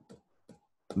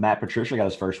 Matt Patricia got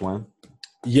his first win.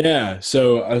 Yeah,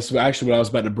 so that's actually what I was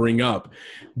about to bring up.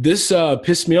 This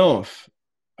pissed me off.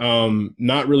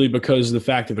 Not really because of the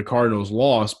fact that the Cardinals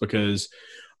lost, because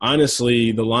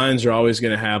honestly, the Lions are always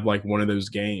going to have one of those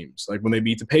games, when they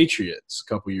beat the Patriots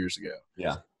a couple years ago.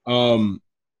 Yeah.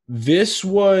 This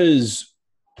was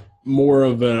more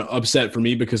of an upset for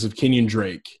me because of Kenyon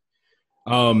Drake.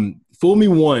 Fool me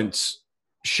once,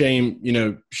 shame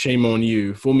on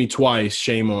you. Fool me twice,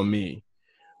 shame on me.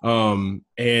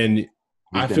 And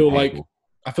I feel like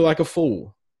a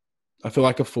fool. I feel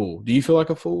like a fool. Do you feel like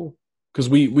a fool? Because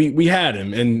we had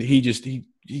him and he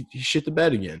shit the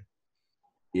bed again.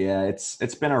 Yeah,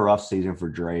 it's been a rough season for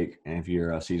Drake, and if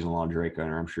you're a season-long Drake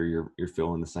owner, I'm sure you're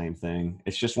feeling the same thing.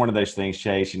 It's just one of those things,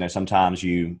 Chase. Sometimes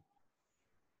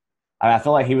I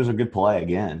feel like he was a good play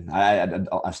again.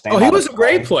 I stand. Oh, he was a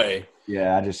great play.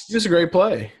 Yeah, he was a great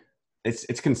play.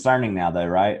 It's concerning now though,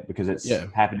 right? Because it's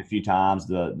happened a few times.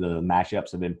 The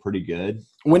matchups have been pretty good.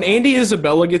 When Andy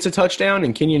Isabella gets a touchdown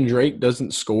and Kenyon Drake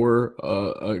doesn't score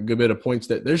a good bit of points,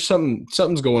 that there's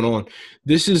something's going on.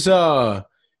 This is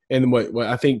and what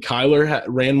I think Kyler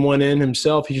ran one in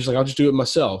himself. He's just I'll just do it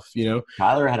myself,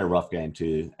 Kyler had a rough game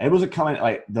too. It was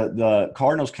the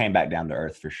Cardinals came back down to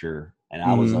earth for sure. And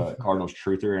I was a Cardinals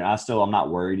truther, and I'm not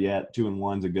worried yet.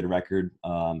 2-1's a good record,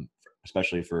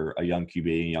 especially for a young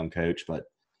QB and young coach. But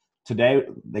today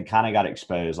they kind of got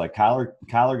exposed.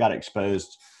 Kyler got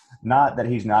exposed. Not that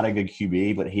he's not a good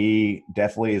QB, but he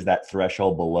definitely is that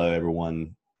threshold below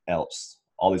everyone else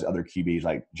all these other QBs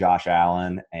like Josh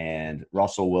Allen and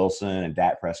Russell Wilson and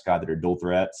Dak Prescott that are dual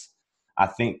threats, I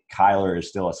think Kyler is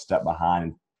still a step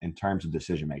behind in terms of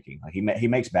decision making. Like he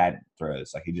makes bad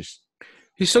throws. Like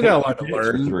He's still got a lot to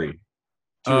learn. Two or three.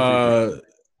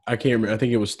 I can't remember. I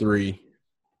think it was 3,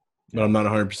 but I'm not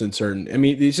 100% certain. I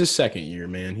mean, it's his second year,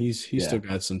 man. He's still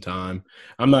got some time.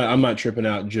 I'm not tripping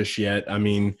out just yet. I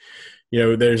mean,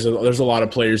 there's a lot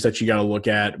of players that you got to look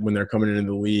at when they're coming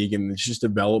into the league, and it's just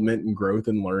development and growth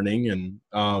and learning. And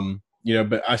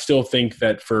but I still think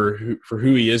that for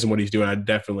who he is and what he's doing, I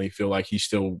definitely feel like he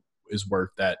still is worth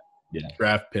that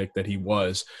draft pick that he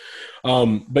was.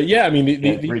 But yeah, I mean,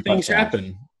 these things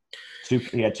happen.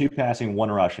 He had 2 passing,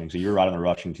 1 rushing. So you're right on the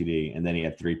rushing TD, and then he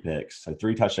had 3 picks. So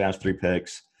 3 touchdowns, 3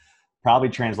 picks. Probably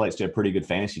translates to a pretty good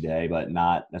fantasy day, but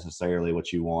not necessarily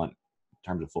what you want in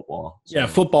terms of football. So, yeah,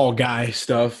 football guy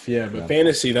stuff. Yeah, but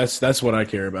fantasy, that's what I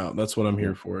care about. That's what I'm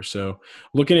here for. So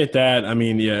looking at that, I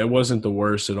mean, yeah, it wasn't the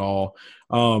worst at all.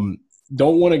 Don't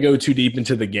want to go too deep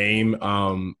into the game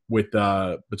with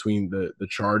between the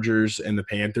Chargers and the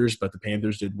Panthers, but the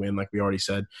Panthers did win, like we already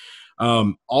said.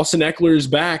 Austin Eckler is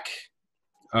back.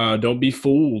 Don't be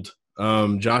fooled.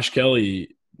 Josh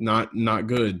Kelly, not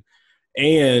good.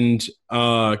 And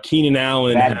Keenan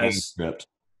Allen bad has game script.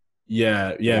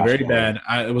 Yeah, very bad.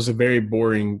 It was a very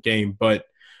boring game. But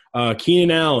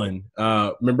Keenan Allen,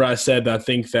 remember I said that I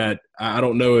think that I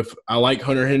don't know if – I like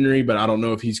Hunter Henry, but I don't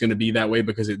know if he's going to be that way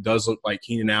because it does look like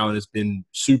Keenan Allen has been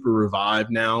super revived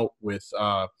now with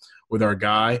our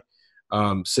guy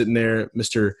sitting there,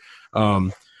 Mr.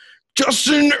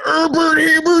 Justin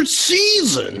Herbert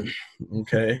season.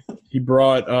 Okay. He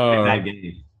brought that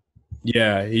game.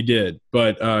 Yeah, he did.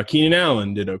 But Keenan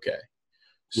Allen did okay.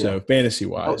 So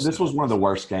fantasy-wise. This was one of the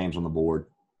worst games on the board.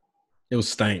 It was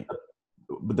stank.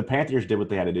 But the Panthers did what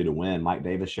they had to do to win. Mike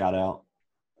Davis, shout out.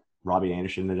 Robbie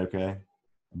Anderson did okay.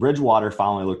 Bridgewater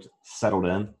finally looked settled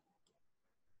in.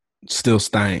 Still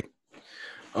stank.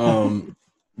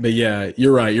 But yeah,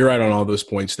 you're right. You're right on all those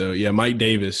points, though. Yeah, Mike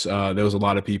Davis. There was a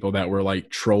lot of people that were like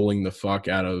trolling the fuck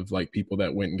out of like people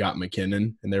that went and got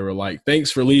McKinnon, and they were like,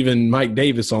 "Thanks for leaving Mike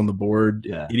Davis on the board,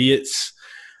 idiots."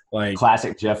 Like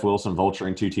classic Jeff Wilson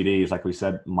vulturing 2 TDs, like we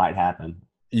said, might happen.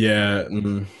 Yeah,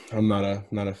 I'm not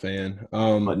a fan.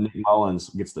 But Nick Mullins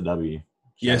gets the W.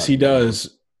 Yes, he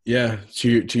does. Yeah,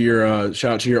 to your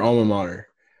shout out to your alma mater.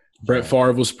 Brett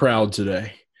Favre was proud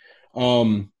today.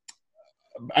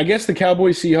 I guess the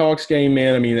Cowboys-Seahawks game,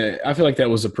 man, I mean, I feel like that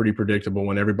was a pretty predictable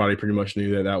one. Everybody pretty much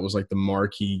knew that was like the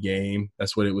marquee game.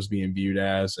 That's what it was being viewed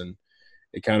as, and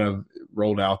it kind of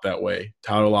rolled out that way.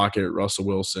 Tyler Lockett, Russell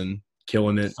Wilson,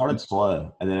 killing it. Started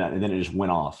slow, and then it just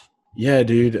went off. Yeah,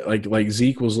 dude. Like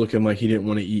Zeke was looking like he didn't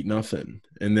want to eat nothing,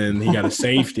 and then he got a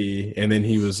safety, and then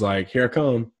he was like, "Here I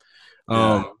come."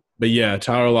 But yeah,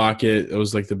 Tyler Lockett, it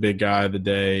was like the big guy of the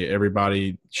day.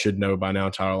 Everybody should know by now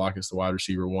Tyler Lockett's the wide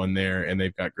receiver 1 there, and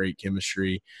they've got great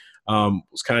chemistry.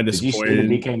 Was kind of disappointed.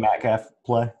 Did you see the DK Metcalf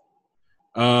play?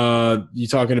 You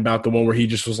talking about the one where he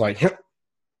just was like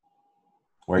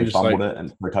 – where he fumbled it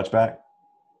and for a touchback?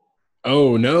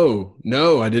 Oh,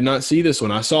 no, I did not see this one.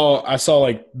 I saw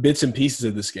like bits and pieces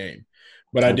of this game.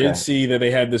 But I did see that they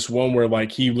had this one where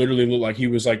like he literally looked like he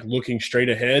was like looking straight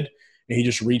ahead, and he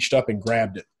just reached up and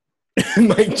grabbed it.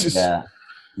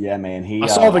 Yeah, man. I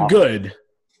saw the good.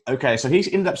 Okay, so he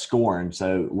ended up scoring.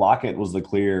 So Lockett was the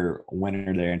clear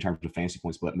winner there in terms of fantasy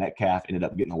points, but Metcalf ended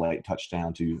up getting a late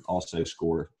touchdown to also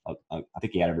score. I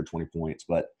think he had over 20 points,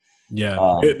 but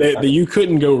yeah, you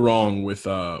couldn't go wrong with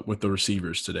the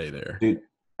receivers today there. Dude,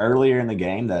 earlier in the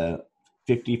game, the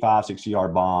 55,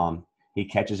 60-yard bomb, he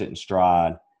catches it in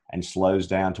stride and slows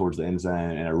down towards the end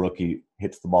zone, and a rookie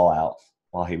hits the ball out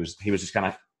while he was just kind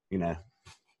of,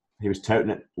 he was toting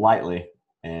it lightly.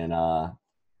 And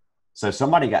so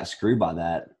somebody got screwed by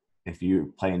that. If you're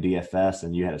playing DFS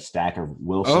and you had a stack of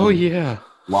Wilson,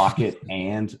 Lockett,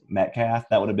 and Metcalf,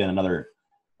 that would have been another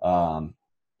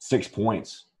 6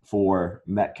 points for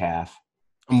Metcalf.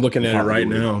 I'm looking at it right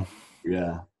now.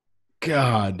 Yeah.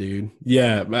 God, dude.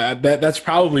 Yeah, that's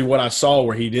probably what I saw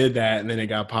where he did that, and then it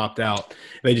got popped out.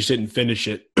 They just didn't finish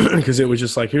it because it was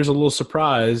just like, here's a little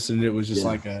surprise, and it was just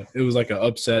like an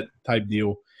upset type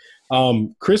deal.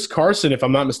 Chris Carson, if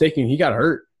I'm not mistaken, he got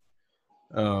hurt.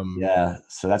 Yeah,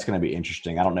 so that's going to be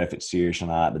interesting. I don't know if it's serious or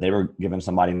not, but they were giving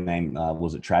somebody named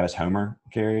was it Travis Homer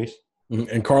carries?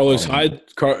 And Carlos Hyde.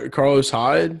 Carlos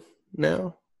Hyde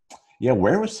now. Yeah,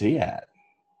 where was he at?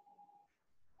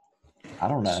 I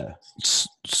don't know.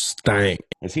 Stank.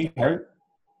 Is he hurt?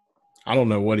 I don't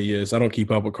know what he is. I don't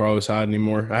keep up with Carlos Hyde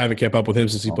anymore. I haven't kept up with him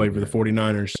since he played for the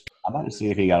 49ers. I'm about to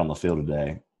see if he got on the field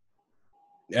today.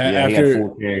 After, he had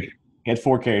 4 carries. He had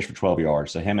 4 carries for 12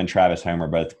 yards. So him and Travis Homer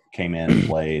both came in and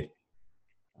played.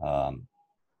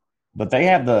 But they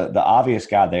have the obvious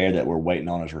guy there that we're waiting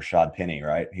on is Rashad Penny,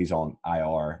 right? He's on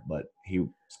IR, but he's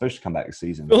supposed to come back this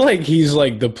season. I feel like he's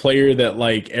like the player that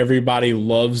like everybody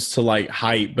loves to like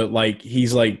hype, but like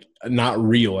he's like not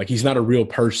real. Like he's not a real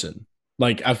person.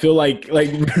 Like I feel like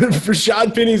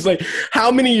Rashad Penny's like, how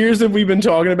many years have we been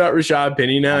talking about Rashad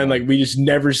Penny now? And like we just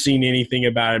never seen anything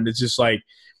about him.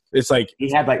 It's like he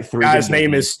had like 3 guy's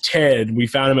name is Ted. We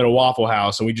found him at a Waffle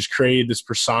House, and we just created this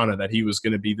persona that he was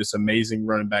going to be this amazing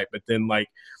running back. But then, like,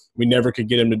 we never could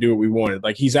get him to do what we wanted.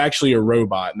 Like, he's actually a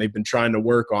robot, and they've been trying to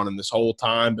work on him this whole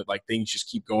time, but, like, things just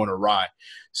keep going awry.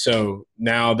 So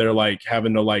now they're, like,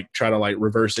 having to, like, try to, like,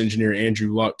 reverse engineer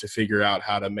Andrew Luck to figure out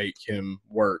how to make him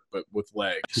work, but with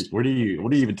legs. What are you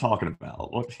even talking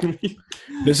about?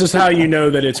 This is how you know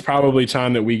that it's probably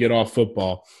time that we get off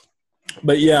football.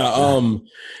 But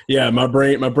my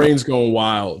brain's going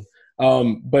wild.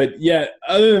 But yeah,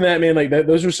 other than that, man, like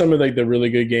those are some of like the really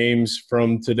good games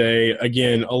from today.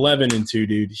 Again, 11-2,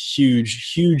 dude,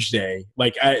 huge day.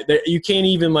 Like you can't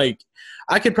even like.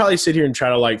 I could probably sit here and try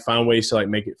to like find ways to like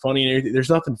make it funny and everything. There's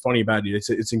nothing funny about it.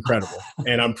 It's incredible,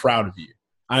 and I'm proud of you.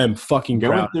 I am fucking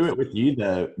proud. Going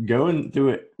through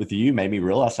it with you made me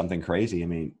realize something crazy. I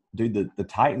mean, dude, the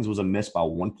Titans was a miss by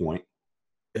 1 point.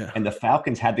 Yeah. And the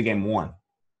Falcons had the game won.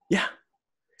 Yeah.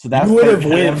 So that would have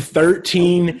went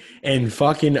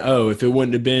 13-0 if it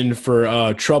wouldn't have been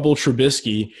for Trouble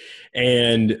Trubisky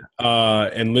and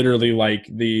literally like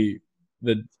the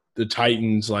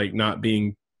Titans like not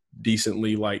being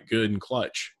decently like good and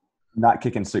clutch. Not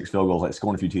kicking 6 field goals, like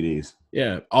scoring a few TDs.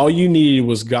 Yeah. All you needed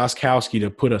was Gostkowski to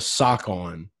put a sock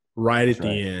on right at the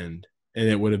end, and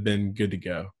it would have been good to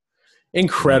go.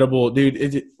 Incredible,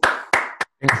 dude.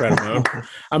 Incredible.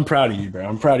 I'm proud of you, bro.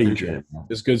 I'm proud of you, Jay.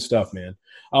 It's good stuff, man.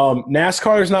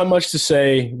 NASCAR, there's not much to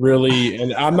say, really,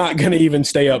 and I'm not going to even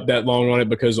stay up that long on it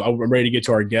because I'm ready to get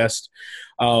to our guest.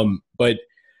 But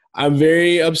I'm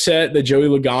very upset that Joey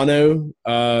Logano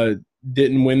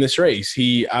didn't win this race.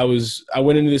 I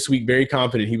went into this week very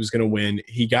confident he was going to win.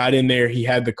 He got in there. He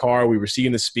had the car. We were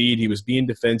seeing the speed. He was being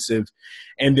defensive.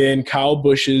 And then Kyle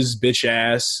Busch's bitch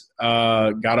ass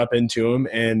got up into him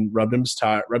and rubbed his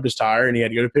tire, and he had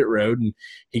to go to pit road, and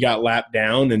he got lapped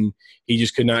down, and he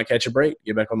just could not catch a break,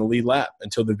 get back on the lead lap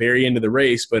until the very end of the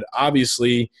race. But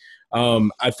obviously,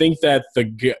 I think that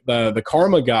the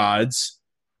karma gods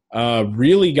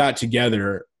really got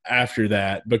together after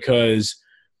that because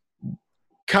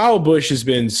Kyle Busch has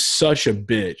been such a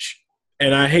bitch,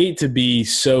 and I hate to be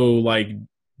so like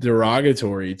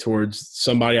derogatory towards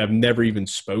somebody I've never even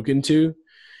spoken to,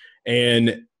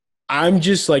 and I'm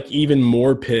just like even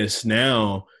more pissed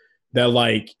now that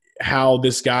like how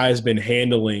this guy has been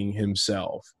handling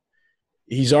himself.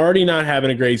 He's already not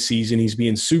having a great season. He's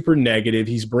being super negative.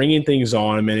 He's bringing things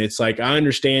on him, and it's like I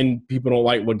understand people don't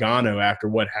like Logano after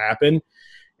what happened.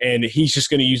 And he's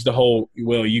just going to use the whole,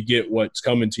 well, you get what's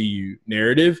coming to you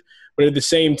narrative. But at the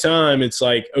same time, it's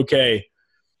like, okay,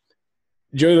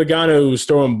 Joey Logano was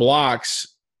throwing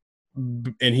blocks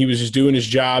and he was just doing his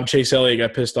job. Chase Elliott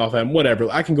got pissed off at him. Whatever.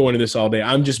 I can go into this all day.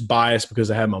 I'm just biased because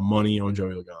I have my money on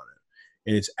Joey Logano.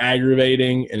 And it's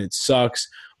aggravating and it sucks.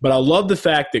 But I love the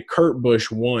fact that Kurt Busch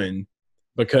won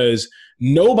because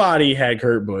nobody had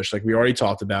Kurt Busch, like we already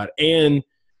talked about. And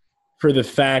for the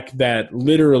fact that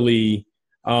literally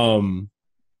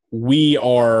we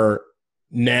are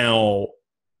now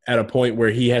at a point where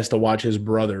he has to watch his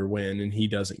brother win and he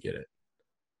doesn't get it.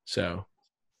 So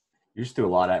you just threw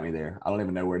a lot at me there. I don't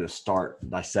even know where to start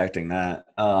dissecting that.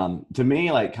 To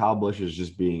me, like Kyle Busch is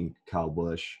just being Kyle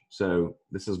Busch. So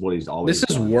this is what he's always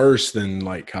This is done. worse than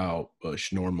like Kyle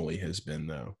Busch normally has been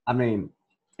though. I mean,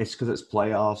 it's because it's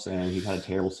playoffs and he's had a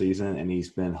terrible season and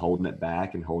he's been holding it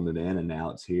back and holding it in, and now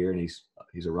it's here and he's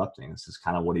erupting. This is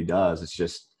kind of what he does. It's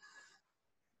just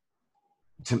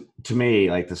to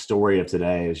me, like the story of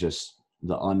today is just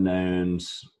the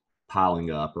unknowns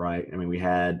piling up, right? I mean, we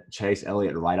had Chase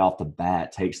Elliott right off the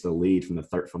bat takes the lead from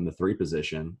the 3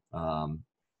 position.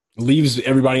 Leaves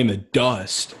everybody in the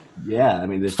dust. Yeah, I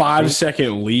mean, this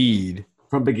 5-second lead.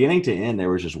 From beginning to end, they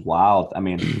were just wild. I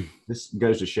mean, this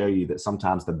goes to show you that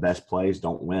sometimes the best plays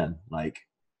don't win. Like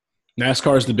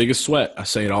NASCAR is the biggest sweat. I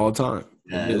say it all the time.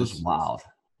 Yeah, it was wild.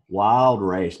 Wild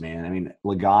race, man. I mean,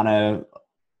 Logano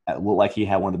looked like he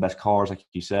had one of the best cars, like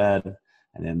you said.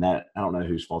 And then I don't know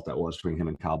whose fault that was between him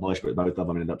and Kyle Busch, but both of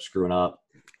them ended up screwing up.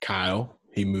 Kyle,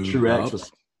 he moved Truex up.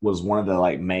 was one of the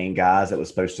like main guys that was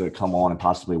supposed to come on and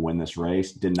possibly win this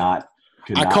race. I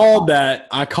called that.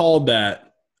 I did.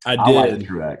 I liked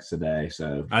Truex today,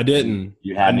 so I didn't.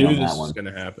 You had I knew me on this that was one.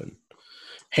 going to happen.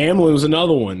 Hamlin was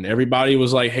another one. Everybody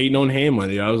was like hating on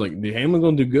Hamlin. I was like, Hamlin's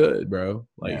gonna do good, bro.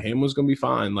 Like Hamlin's gonna be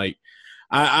fine. Like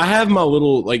I have my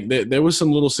little like there was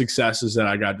some little successes that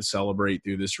I got to celebrate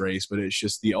through this race, but it's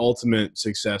just the ultimate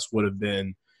success would have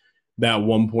been that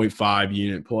 1.5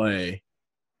 unit play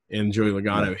and Joey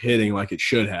Logano hitting like it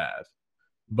should have.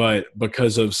 But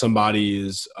because of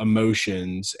somebody's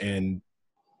emotions and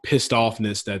pissed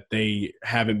offness that they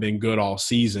haven't been good all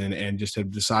season and just have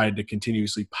decided to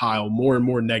continuously pile more and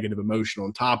more negative emotion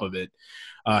on top of it,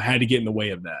 had to get in the way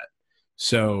of that.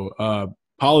 So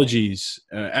apologies.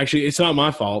 Actually, it's not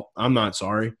my fault. I'm not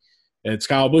sorry. It's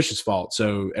Kyle Busch's fault.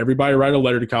 So everybody write a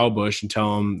letter to Kyle Busch and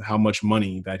tell him how much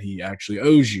money that he actually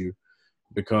owes you,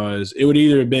 because it would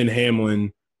either have been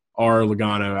Hamlin or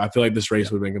Logano. I feel like this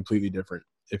race would have been completely different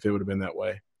if it would have been that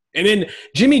way. And then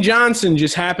Jimmy Johnson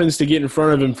just happens to get in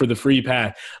front of him for the free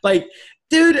pass. Like,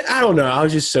 dude, I don't know. I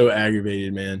was just so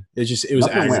aggravated, man. It was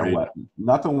aggravating.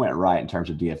 Nothing went right in terms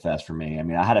of DFS for me. I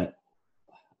mean,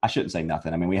 I shouldn't say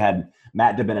nothing. I mean, we had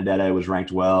Matt DiBenedetto was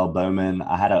ranked well. Bowman,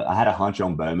 I had a hunch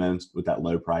on Bowman with that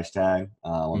low price tag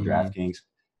on DraftKings.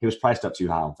 He was priced up too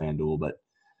high on FanDuel, but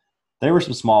there were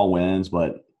some small wins.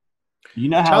 But you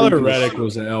know how Tyler Reddick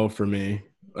was an L for me.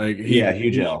 Like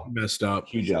huge L, messed up,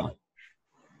 huge L.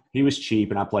 He was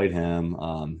cheap, and I played him.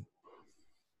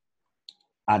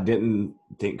 I didn't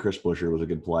think Chris Buescher was a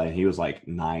good play. He was like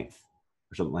 9th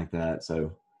or something like that.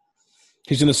 So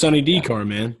he's in the Sunny D car,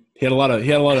 man. He had a lot of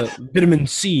vitamin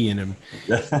C in him,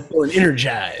 or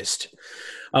energized.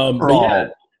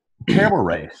 Terrible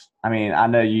race. I mean, I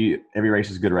know every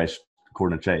race is a good race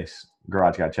according to Chase,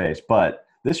 Garage Guy Chase, but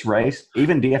this race,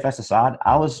 even DFS aside,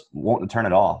 I was wanting to turn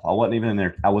it off. I wasn't even in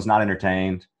there. I was not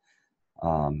entertained.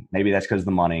 Maybe that's because of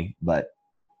the money, but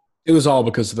it was all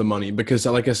because of the money. Because,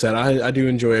 like I said, I do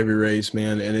enjoy every race,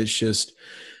 man, and it's just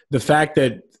the fact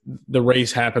that the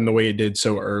race happened the way it did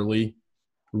so early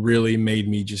really made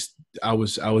me just. I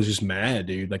was just mad,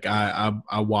 dude. Like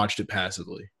I watched it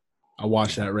passively. I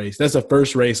watched that race. That's the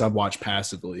first race I've watched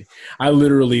passively. I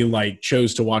literally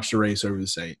chose to watch the race over the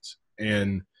Saints,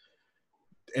 and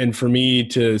for me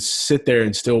to sit there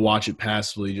and still watch it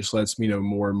passively just lets me know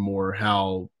more and more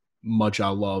how much I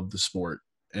love the sport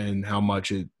and how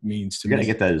much it means to me. You got to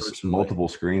get those multiple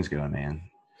screens going, man.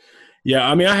 Yeah,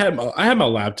 I mean, I had my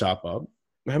laptop up.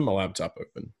 I had my laptop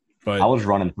open. But I was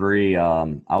running 3. I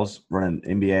was running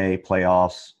NBA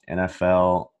playoffs,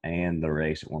 NFL, and the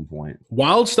race at one point.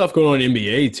 Wild stuff going on in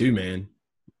NBA too, man.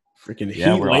 Freaking Heat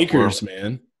Lakers,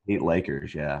 man. Heat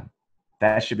Lakers, yeah.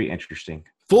 That should be interesting.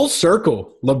 Full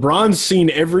circle. LeBron's seen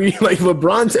every team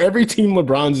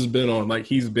LeBron's has been on. Like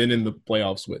he's been in the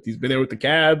playoffs with. He's been there with the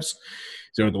Cavs.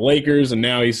 He's there with the Lakers, and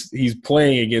now he's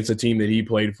playing against a team that he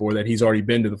played for that he's already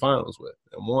been to the finals with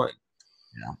and won.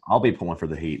 Yeah, I'll be pulling for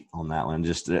the Heat on that one.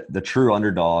 Just the true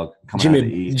underdog coming out of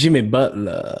the East. Jimmy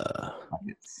Butler.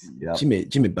 Yep.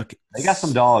 Jimmy Buckets. They got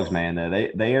some dogs, man.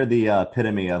 They are the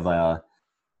epitome of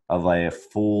a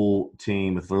full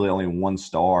team with really only one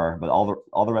star, but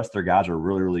all the rest of their guys are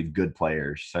really, really good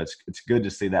players. So it's good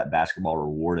to see that basketball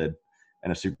rewarded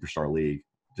in a superstar league.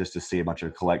 Just to see a bunch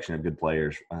of collection of good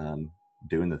players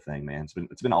doing the thing, man.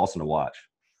 It's been awesome to watch.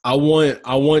 I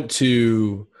want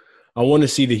to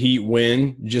see the Heat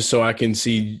win just so I can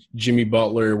see Jimmy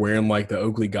Butler wearing like the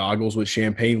Oakley goggles with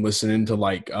champagne, listening to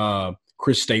like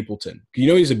Chris Stapleton. You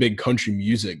know, he's a big country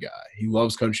music guy. He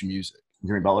loves country music.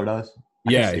 Jimmy Butler does?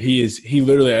 Yeah, he is. He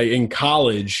literally in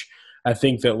college, I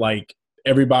think that like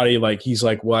everybody like he's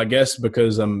like, well, I guess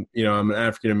because I'm an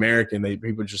African American,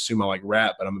 people just assume I like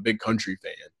rap, but I'm a big country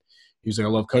fan. He was like, I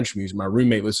love country music. My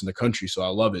roommate listened to country, so I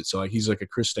love it. So like he's like a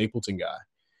Chris Stapleton guy.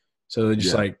 So they're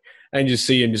just like, and just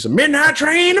see him just a midnight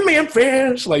train to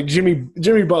Memphis, like Jimmy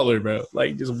Butler, bro,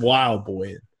 like just wild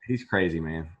boy. He's crazy,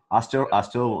 man. I still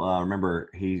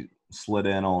remember he slid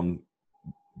in on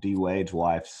D Wade's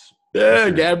wife's. Yeah,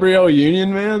 Gabrielle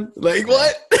Union, man. Like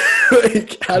what?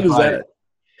 Like how does that?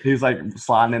 He's like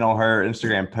sliding in on her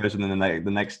Instagram post, and then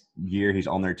the next year he's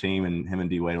on their team, and him and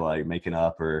D Wade like making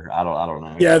up, or I don't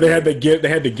know. Yeah, they had the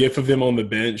gif of him on the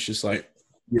bench, just like.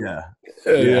 Yeah,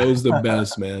 it was the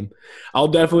best, man. I'll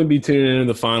definitely be tuning into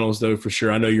the finals, though, for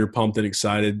sure. I know you're pumped and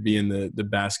excited being the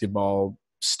basketball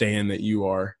stan that you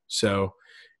are. So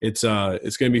it's going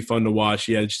to be fun to watch.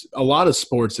 Yeah, just a lot of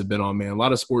sports have been on, man. A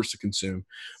lot of sports to consume.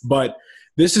 But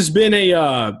this has been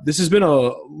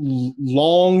a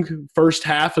long first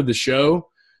half of the show.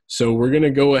 So we're going to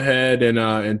go ahead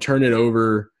and turn it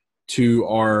over to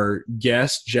our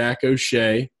guest, Jack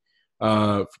O'Shea,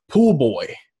 Pool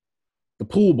Boy. The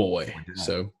Pool Boy.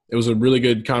 So it was a really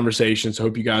good conversation. So I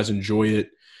hope you guys enjoy it.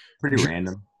 Pretty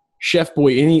random. Chef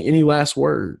Boy, any last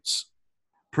words?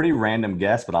 pretty random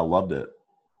guess, but I loved it.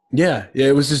 Yeah,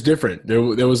 it was just different. There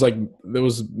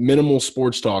was minimal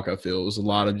sports talk. I feel it was a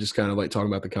lot of just kind of like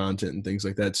talking about the content and things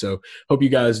like that. So hope you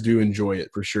guys do enjoy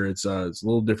it for sure. It's a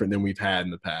little different than we've had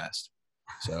in the past.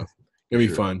 So it'll be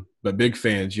fun. But big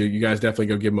fans. You guys definitely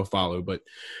go give them a follow. But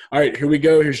all right, here we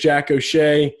go. Here's Jack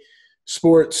O'Shea,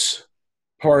 Sports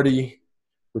Party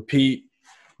Repeat.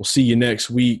 We'll see you next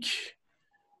week.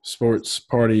 Sports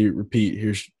Party Repeat.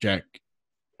 Here's Jack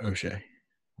O'Shea.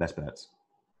 Best bets.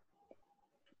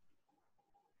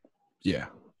 Yeah.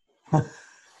 All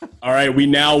right. We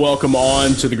now welcome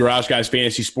on to the Garage Guys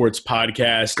Fantasy Sports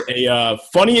Podcast a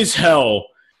funny as hell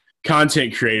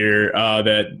content creator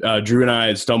that Drew and I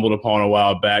had stumbled upon a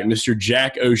while back, Mr.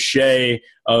 Jack O'Shea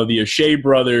of the O'Shea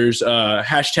Brothers,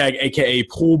 hashtag AKA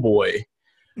Pool Boy.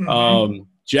 Mm-hmm.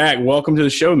 Jack, welcome to the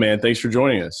show, man. Thanks for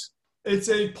joining us. It's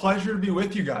a pleasure to be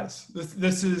with you guys.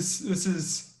 This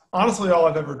is honestly all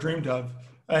I've ever dreamed of,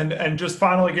 and just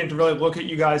finally getting to really look at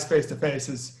you guys face to face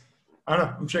is. I don't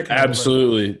know. I'm shaking.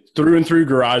 Absolutely. Through and through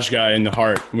garage guy in the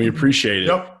heart. We appreciate it.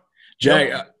 Yep. Jack,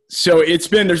 yep. So there's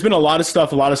been a lot of stuff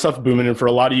booming. And for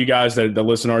a lot of you guys that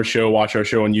listen to our show, watch our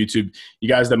show on YouTube, you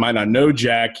guys that might not know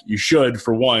Jack, you should,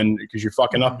 for one, because you're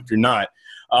fucking up if you're not.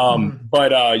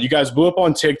 But you guys blew up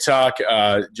on TikTok,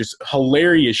 just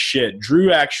hilarious shit.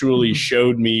 Drew actually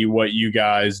showed me what you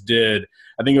guys did.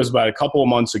 I think it was about a couple of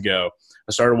months ago.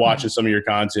 I started watching some of your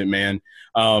content, man.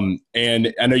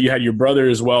 And I know you had your brother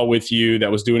as well with you that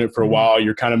was doing it for a while.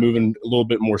 You're kind of moving a little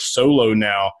bit more solo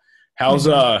now. How's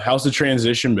the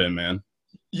transition been, man?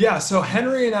 Yeah. So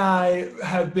Henry and I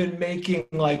have been making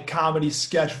like comedy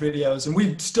sketch videos, and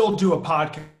we still do a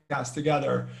podcast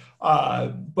together.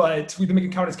 But we've been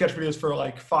making comedy sketch videos for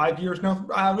like 5 years now.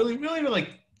 Really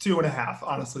like 2.5,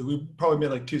 honestly. We probably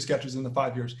made like 2 sketches in the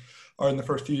 5 years or in the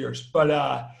first few years. But,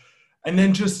 and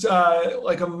then just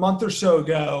like a month or so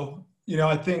ago,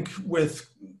 I think with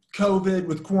COVID,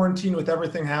 with quarantine, with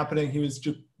everything happening, he was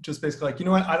just basically like, you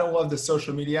know what? I don't love the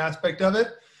social media aspect of it.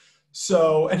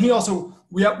 So, and he also,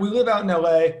 we live out in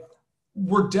LA.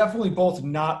 We're definitely both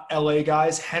not LA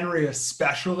guys. Henry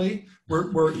especially.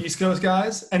 We're East Coast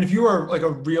guys. And if you are like a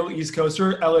real East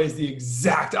Coaster, LA is the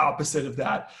exact opposite of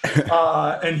that.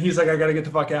 And he's like, I got to get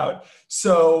the fuck out.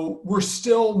 So we're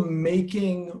still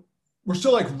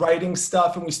like writing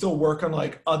stuff, and we still work on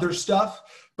like other stuff.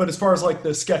 But as far as like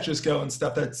the sketches go and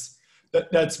stuff,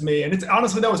 that's me. And it's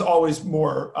honestly, that was always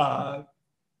more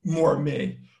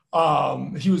me.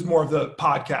 He was more of the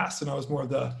podcast, and I was more of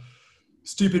the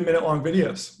stupid minute-long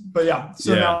videos. But yeah,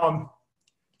 so now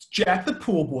Jack the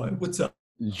Pool Boy. What's up?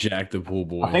 Jack the Pool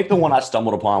Boy. I think the one I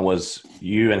stumbled upon was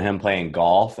you and him playing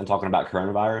golf and talking about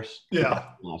coronavirus. Yeah.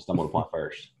 I stumbled upon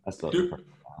first. That's the Dude,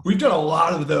 we've done a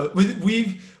lot of those.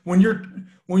 When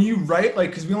you write, like,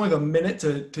 because we only have a minute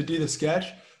to do the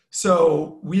sketch.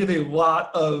 So we have a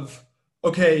lot of,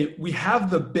 okay, we have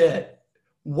the bit.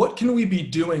 What can we be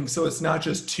doing so it's not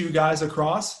just 2 guys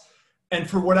across? And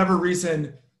for whatever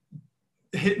reason,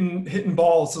 hitting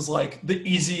balls is like the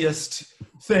easiest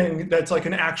thing that's like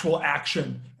an actual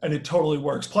action, and it totally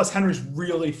works. Plus, Henry's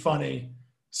really funny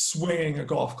swinging a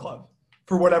golf club.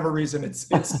 For whatever reason, it's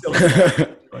still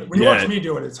right? When you watch me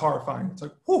do it, it's horrifying. It's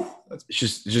like, whew. It's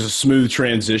just a smooth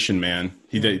transition, man.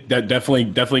 That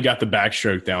definitely got the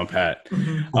backstroke down pat.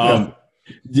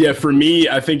 Yeah, for me,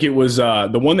 I think it was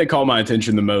the one that caught my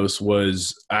attention the most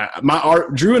was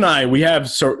Drew and I. We have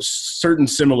certain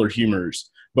similar humors,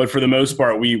 but for the most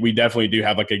part, we definitely do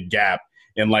have like a gap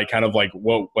in like kind of like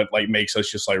what like makes us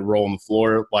just like roll on the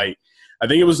floor. Like I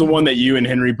think it was the one that you and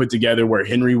Henry put together where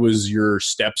Henry was your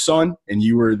stepson and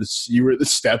you were the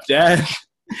stepdad.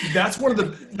 That's one of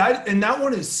that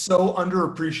one is so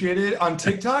underappreciated on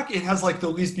TikTok. It has like the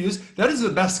least views. That is the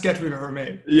best sketch we've ever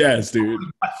made. Yes, dude.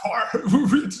 By far.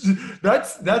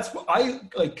 that's I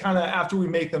like kind of after we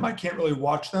make them, I can't really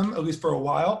watch them at least for a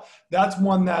while. That's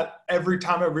one that every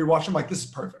time I rewatch them, like this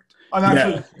is perfect.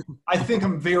 I think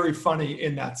I'm very funny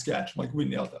in that sketch. Like we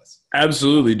nailed this.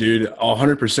 Absolutely, dude.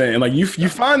 100%. And like you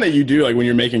find that you do, like when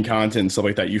you're making content and stuff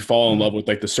like that, you fall in love with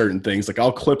like the certain things. Like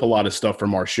I'll clip a lot of stuff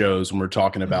from our shows when we're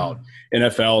talking about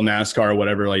NFL, NASCAR,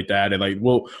 whatever like that. And like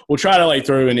we'll try to like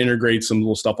throw and integrate some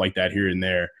little stuff like that here and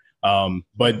there.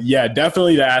 But yeah,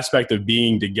 definitely the aspect of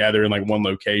being together in like one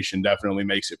location definitely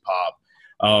makes it pop.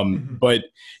 But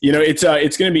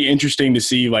it's going to be interesting to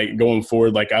see like going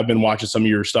forward. Like I've been watching some of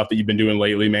your stuff that you've been doing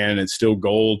lately, man, and it's still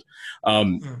gold.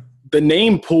 The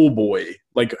name Pool Boy,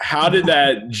 like how did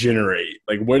that generate?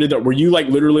 Like were you like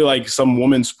literally like some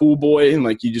woman's pool boy and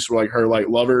like you just were like her like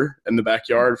lover in the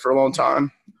backyard for a long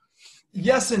time?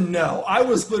 Yes and no. I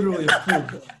was literally a pool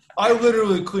boy. I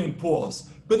literally cleaned pools.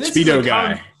 But this Speedo is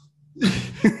guy.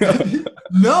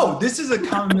 No, this is a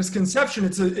common misconception.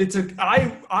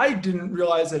 I didn't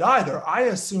realize it either. I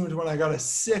assumed when I got a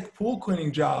sick pool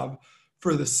cleaning job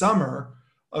for the summer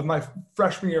of my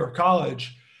freshman year of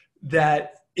college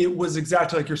that it was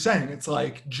exactly like you're saying. It's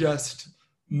like just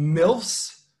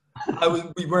MILFs. I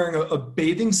would be wearing a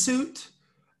bathing suit,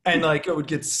 and like it would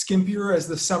get skimpier as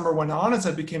the summer went on, as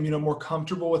I became, more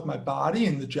comfortable with my body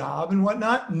and the job and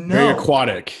whatnot. No. Very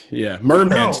aquatic. Yeah.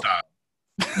 Merman style.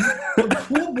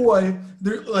 Pool boy,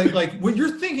 they're like what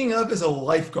you're thinking of is a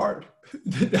lifeguard.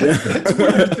 That's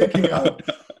what you're thinking of.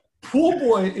 Pool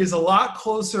boy is a lot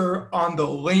closer on the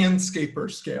landscaper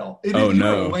scale.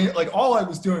 Like all I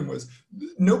was doing was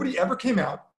nobody ever came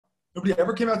out. Nobody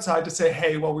ever came outside to say,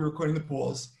 hey, while we were cleaning the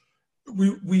pools.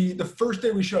 We the first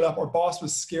day we showed up, our boss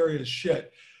was scary as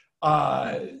shit.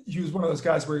 He was one of those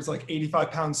guys where he's like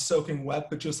 85 pounds soaking wet,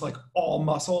 but just like all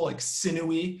muscle, like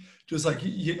sinewy, just like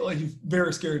he's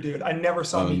very scary dude. I never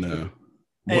saw him. No.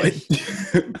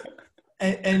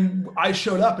 And I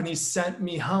showed up and he sent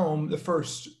me home the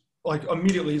first, like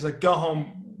immediately. He's like, go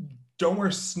home. Don't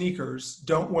wear sneakers.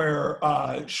 Don't wear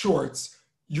shorts.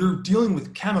 You're dealing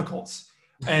with chemicals.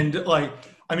 And like,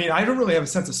 I mean, I don't really have a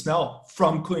sense of smell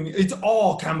from cleaning. It's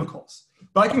all chemicals,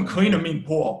 but I can clean a mean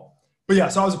pool. But yeah,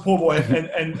 so I was a pool boy,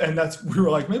 and that's, we were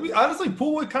like, maybe honestly,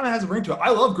 pool boy kind of has a ring to it. I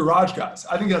love Garage Guys.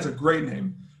 I think that's a great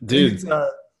name, dude.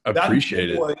 Appreciate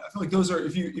it. Boy, I feel like those are,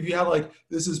 if you have like,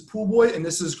 this is pool boy and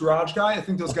this is Garage Guy, I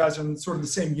think those guys are in sort of the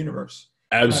same universe.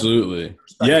 Absolutely.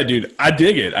 Yeah, dude. I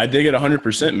dig it.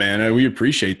 100%, man. And we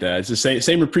appreciate that. It's the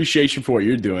same appreciation for what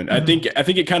you're doing. Mm-hmm. I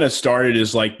think it kind of started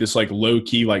as like this like low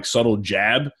key, like subtle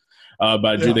jab.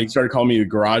 They started calling me the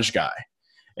Garage Guy.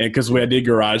 And because I did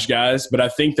Garage Guys, but I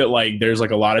think that like there's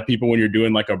like a lot of people when you're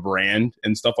doing like a brand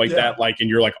and stuff like that, like, and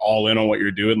you're like all in on what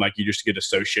you're doing, like you just get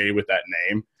associated with that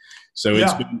name. So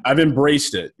I've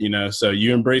embraced it, so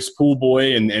you embrace pool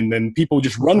boy and then people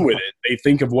just run with it. They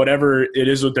think of whatever it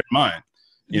is with their mind.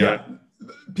 You know?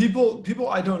 People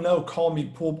I don't know call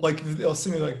me pool, like they'll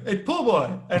see me like, hey, pool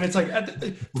boy. And it's like,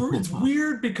 it's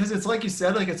weird because it's like you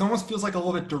said, like it almost feels like a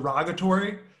little bit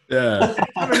derogatory. Yeah.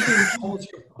 Anything calls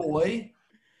you a boy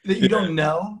that you don't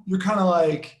know, you're kind of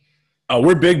like. Oh,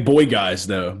 we're big boy guys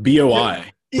though. BOI.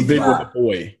 We're big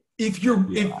boy. If you're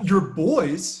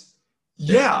boys,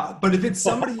 but if it's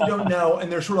somebody you don't know and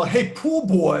they're sort of like, hey, pool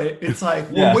boy, it's like,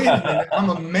 well, wait a minute, I'm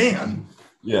a man.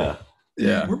 Yeah.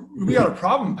 Yeah. We got a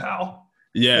problem, pal.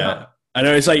 Yeah. I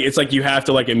know it's like you have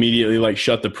to like immediately like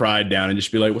shut the pride down and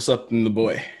just be like, what's up, I'm the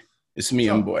boy. It's me,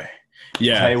 I'm boy.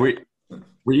 Yeah. Hey,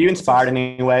 were you inspired in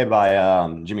any way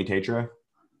by Jimmy Tatro?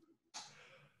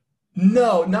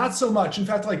 No, not so much. In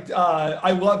fact, like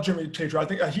I love Jimmy Tatro. I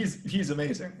think he's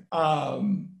amazing.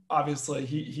 Obviously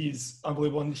he's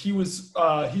unbelievable. And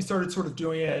he started sort of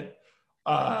doing it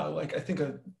like I think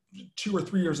 2 or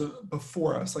 3 years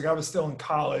before us. Like I was still in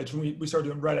college and we started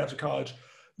doing right after college.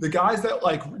 The guys that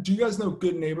like, do you guys know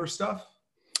Good Neighbor stuff?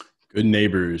 Good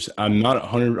Neighbors. I'm not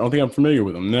 100. I don't think I'm familiar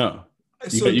with them. No.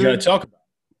 You got to talk about it.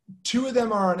 2 of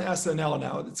them are on SNL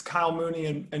now. It's Kyle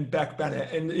Mooney and Beck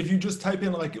Bennett. And if you just type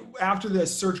in like after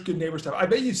this, search Good Neighbor stuff. I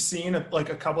bet you've seen like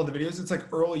a couple of the videos. It's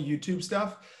like early YouTube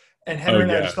stuff. And Henry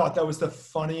and I just thought that was the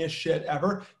funniest shit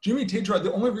ever. Jimmy Tatro.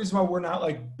 The only reason why we're not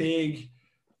like big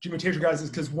Jimmy Tatro guys is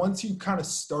because once you kind of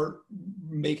start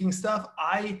making stuff,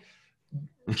 I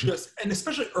just, and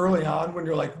especially early on when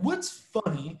you're like, what's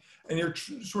funny? And you're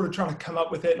sort of trying to come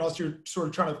up with it. And also you're sort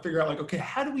of trying to figure out like, okay,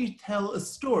 how do we tell a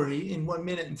story in 1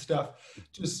 minute and stuff?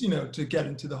 Just, to get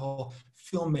into the whole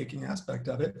filmmaking aspect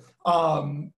of it.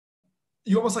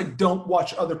 You almost like don't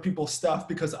watch other people's stuff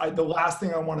because the last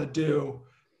thing I want to do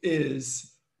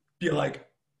is be like,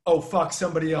 oh, fuck,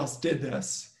 somebody else did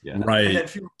this. Yeah.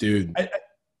 Right. Dude.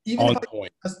 Even on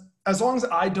point. As long as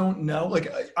I don't know,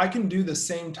 like I can do the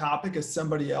same topic as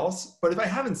somebody else, but if I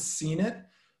haven't seen it,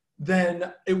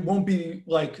 then it won't be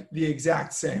like the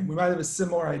exact same. We might have a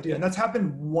similar idea. And that's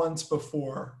happened once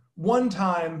before. One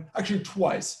time, actually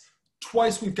twice.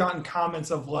 Twice we've gotten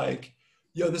comments of like,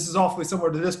 yo, this is awfully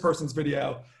similar to this person's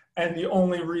video. And the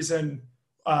only reason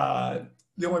why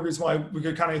we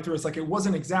could kind of get through is like it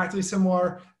wasn't exactly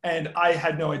similar and I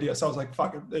had no idea. So I was like,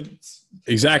 fuck it.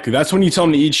 Exactly. That's when you tell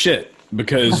them to eat shit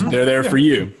because they're there for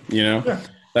you, Yeah.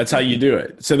 That's how you do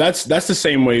it. So that's the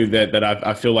same way that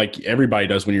I feel like everybody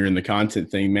does when you're in the content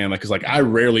thing, man. Like, cause like I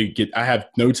have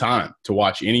no time to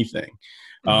watch anything.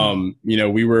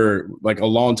 Mm-hmm. We were like a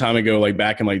long time ago, like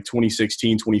back in like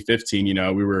 2016, 2015,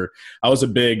 I was a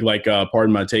big, like,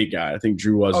 Pardon My Take guy. I think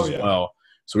Drew was as well.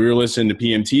 So we were listening to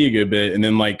PMT a good bit. And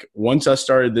then like once I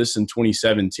started this in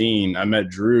 2017, I met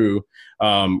Drew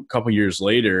a couple years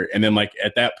later. And then like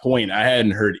at that point, I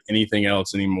hadn't heard anything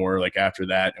else anymore like after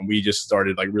that. And we just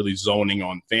started like really zoning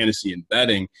on fantasy and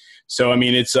betting. So, I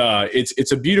mean, it's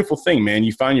a beautiful thing, man.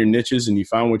 You find your niches and you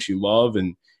find what you love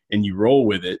and you roll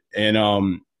with it.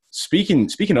 And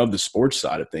speaking of the sports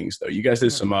side of things, though, you guys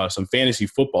did some fantasy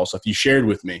football stuff you shared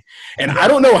with me. And I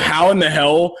don't know how in the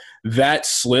hell that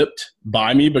slipped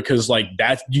by me, because like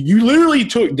that you literally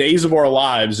took days of our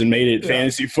lives and made it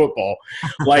fantasy football.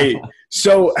 Like,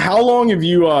 so how long have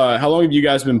you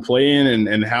guys been playing,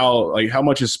 and how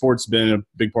much has sports been a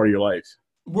big part of your life?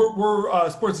 We're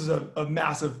sports is a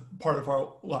massive part of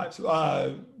our lives.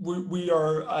 We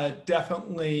are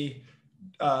definitely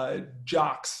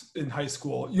jocks in high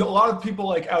school. A lot of people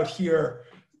like out here,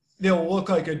 they'll look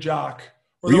like a jock.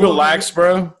 Were you relaxed,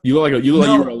 bro? You look like you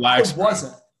were relaxed. I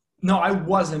wasn't. No, I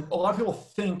wasn't. A lot of people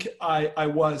think I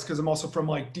was, because I'm also from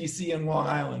like DC and Long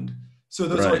Island. So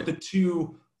those are like the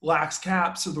two lax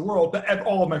caps of the world. But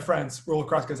all of my friends were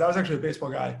lacrosse guys. I was actually a baseball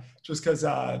guy, just because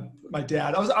my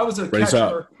dad. I was a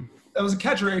catcher. I was a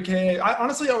catcher, aka. I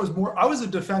was a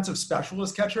defensive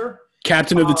specialist catcher.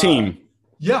 Captain of the team.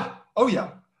 Yeah. Oh yeah.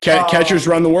 Catchers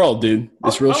run the world, dude.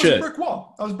 It's real shit. I was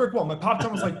a brick wall. My pop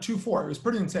time was like 2'4". It was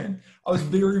pretty insane. I was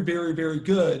very, very, very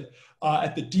good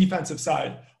at the defensive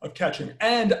side of catching,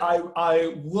 and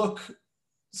I look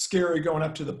scary going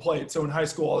up to the plate. So in high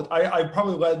school, I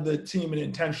probably led the team in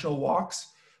intentional walks.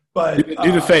 But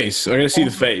do the face. I gotta see the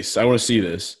face. I want to see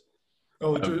this.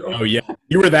 Oh yeah,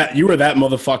 you were that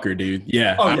motherfucker, dude.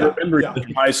 Yeah, I remember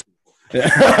in high school.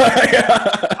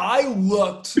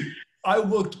 I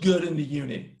looked good in the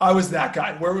uni. I was that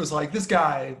guy where it was like this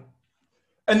guy,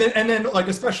 and then like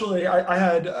especially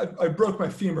I broke my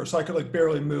femur, so I could like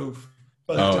barely move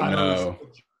by the time I was a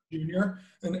junior,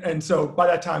 and so by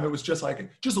that time it was just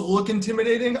look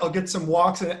intimidating. I'll get some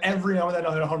walks, and every now and then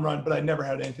I'll hit a home run, but I never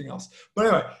had anything else. But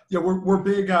anyway, yeah, we're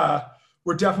big.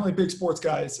 We're definitely big sports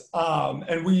guys,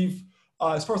 and we've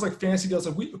as far as like fantasy goes,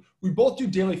 like we both do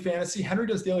daily fantasy. Henry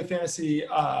does daily fantasy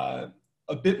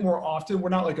a bit more often. We're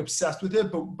not like obsessed with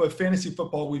it, but fantasy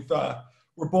football,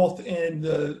 we're both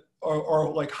in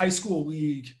our like high school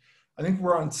league. I think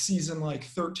we're on season like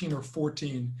 13 or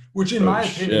 14, which in my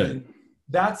opinion,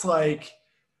 that's like,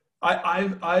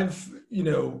 I'm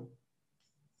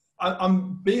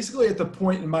basically at the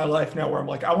point in my life now where I'm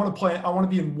like, I want to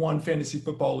be in one fantasy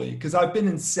football league, because I've been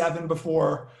in 7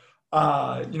 before.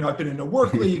 I've been in a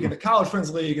work league and a college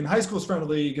friends league and high school's friend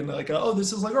league, and like,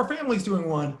 this is like our family's doing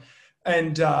one.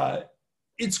 And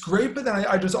it's great, but then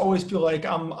I just always feel like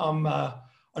I'm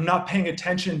not paying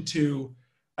attention to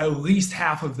at least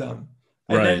half of them,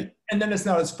 and then it's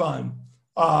not as fun.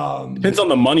 Depends on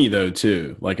the money though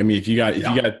too. Like, I mean, if you got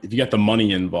the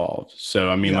money involved, so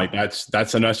I mean, like that's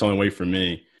the only way for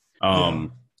me.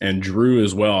 And Drew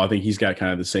as well. I think he's got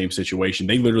kind of the same situation.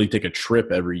 They literally take a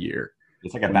trip every year.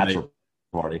 It's like a bachelor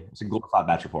party. It's a glorified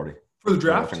bachelor party for the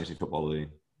draft. Fantasy football league.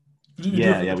 We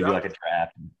do like a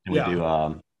draft, and we do.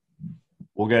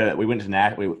 We went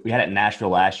to we had it in Nashville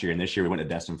last year, and this year we went to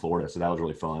Destin, Florida, so that was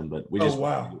really fun. But we just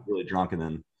got really drunk and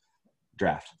then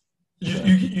draft.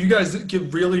 You guys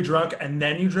get really drunk and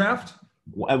then you draft?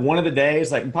 One of the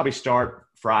days, like we probably start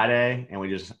Friday, and we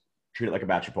just treat it like a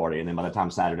bachelor party, and then by the time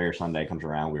Saturday or Sunday comes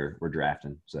around, we're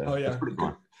drafting. So it's pretty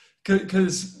fun.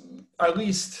 Because at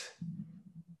least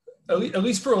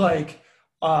for like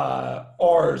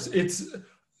ours, it's.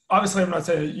 Obviously, I'm not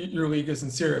saying your league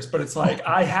isn't serious, but it's like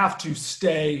I have to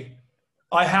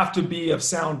be of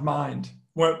sound mind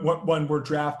when we're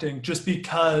drafting, just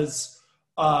because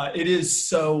it is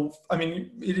so. I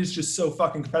mean, it is just so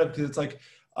fucking competitive, because it's like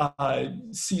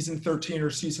season 13 or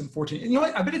season 14. And you know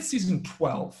what? I bet it's season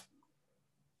 12.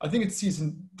 I think it's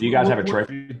season. Do you guys have a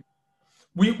trophy?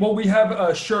 We have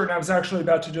a shirt, and I was actually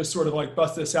about to just sort of like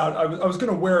bust this out. I was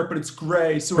going to wear it, but it's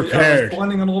gray, so I was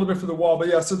blending in a little bit for the wall. But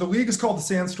yeah, so the league is called the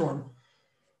Sandstorm.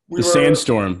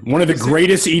 Sandstorm, one of the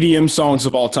greatest EDM songs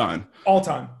of all time. All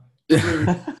time,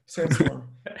 Sandstorm.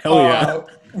 Hell yeah.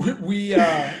 We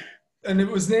and it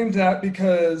was named that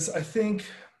because I think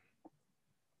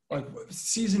like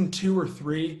season 2 or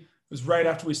 3 was right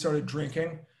after we started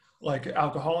drinking like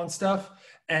alcohol and stuff.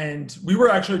 And we were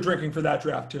actually drinking for that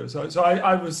draft too. So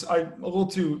I was a little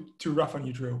too rough on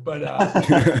you, Drew. But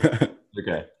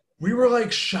okay. We were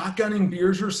like shotgunning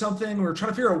beers or something. We were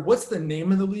trying to figure out what's the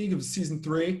name of the league of season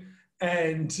 3.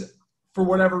 And for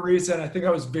whatever reason, I think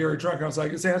I was very drunk. I was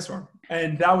like, it's Sandstorm.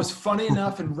 And that was funny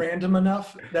enough and random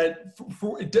enough that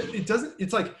it doesn't,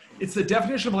 it's like, it's the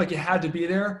definition of like you had to be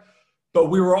there, but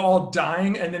we were all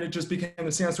dying. And then it just became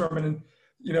the Sandstorm. And,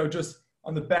 just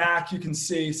on the back, you can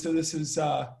see, so this is,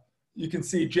 you can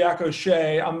see Jack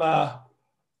O'Shea. I'm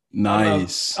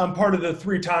Nice. I'm part of the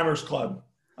 3-timers club.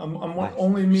 I'm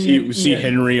only me. See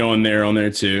Henry on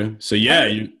there too. So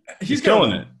yeah, he's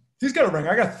killing it. He's got a ring.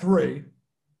 I got 3.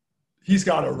 He's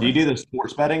got a ring. Do you do the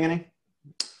sports betting any?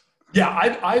 Yeah,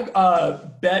 I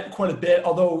bet quite a bit.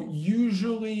 Although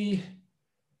usually,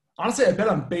 honestly, I bet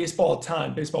on baseball a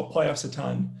ton, baseball playoffs a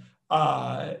ton.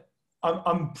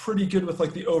 I'm pretty good with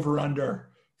like the over under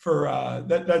for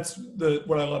that's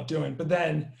what I love doing. But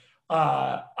then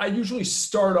I usually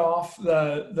start off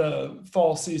the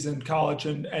fall season, college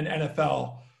and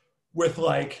NFL, with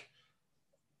like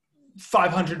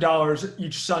 $500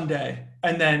 each Sunday,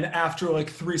 and then after like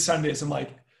 3 Sundays, I'm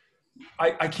like,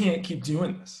 I can't keep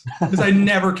doing this because I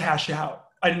never cash out.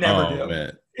 I never do.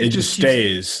 Man. It just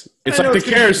stays. It's like the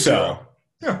carousel.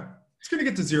 Yeah, it's gonna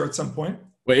get to 0 at some point.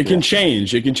 Wait, it can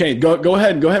change. It can change. Go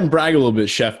ahead and brag a little bit,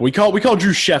 Chef. We call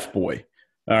Drew Chef Boy.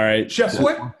 All right, Chef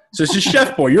Boy. So it's just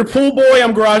Chef Boy. You're Pool Boy.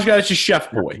 I'm Garage Guy. It's just Chef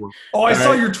Boy. Oh, I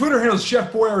saw your Twitter handle,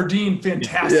 Chef Boy Ardeen.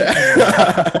 Fantastic.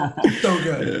 Yeah. So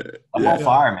good. I'm on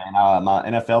fire, man. My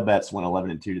NFL bets went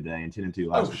 11-2 today and 10-2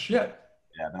 last week. Oh shit.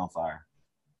 Yeah, I've been on fire.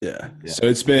 Yeah. So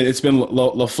it's been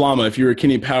La Flama. If you're a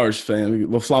Kenny Powers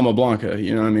fan, La Flama Blanca.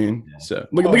 You know what I mean? Yeah. So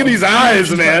look at these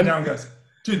eyes, man. Down, guys.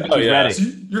 Dude, oh yeah. So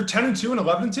you're 10-2 and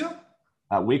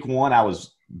 11-2. Week 1, I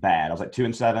was bad. I was like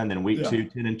 2-7. Then week 2,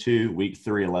 10-2. Week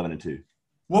 3, 11-2.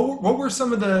 What were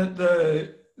some of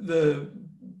the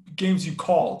games you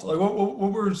called? Like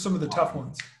what were some of the tough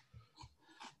ones?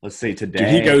 Let's see today. Dude,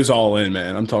 he goes all in,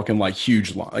 man. I'm talking like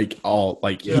huge, not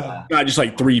just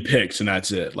like 3 picks and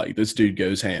that's it. Like this dude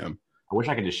goes ham. I wish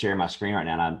I could just share my screen right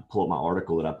now and I'd pull up my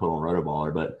article that I put on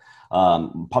Rotoballer. But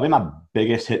probably my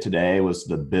biggest hit today was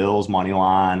the Bills money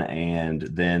line and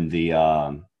then the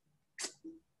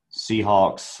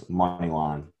Seahawks money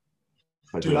line.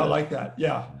 Dude, I like that.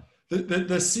 Yeah.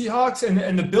 The Seahawks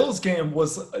and the Bills game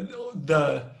was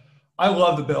I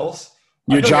love the Bills.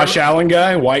 You a Josh Allen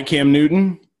guy, White Cam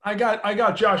Newton? I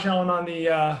got Josh Allen on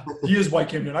the he is White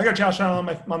Cam Newton. I got Josh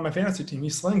Allen on my fantasy team. He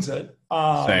slings it.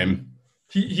 Same.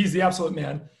 He's the absolute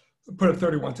man. Put up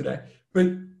 31 today. But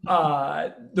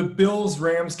the Bills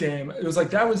Rams game, it was like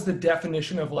that was the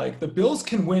definition of like the Bills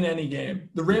can win any game.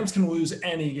 The Rams can lose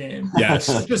any game. Yes.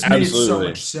 It just made so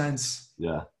much sense.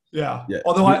 Yeah. Yeah.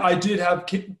 Although I do have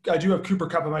Cooper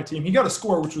Kupp on my team. He got a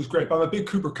score, which was great. But I'm a big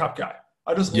Cooper Kupp guy.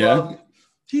 I just love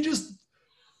he just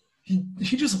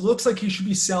looks like he should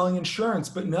be selling insurance,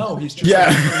 but no, he's just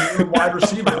a wide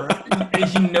receiver.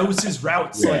 He knows his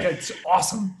routes. Like it's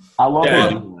awesome. I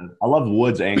love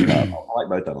Woods and Kupp. I like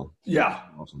both of them. Yeah.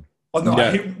 Awesome. Although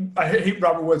I hate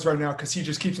Robert Woods right now because he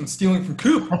just keeps on stealing from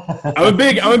Coop. I'm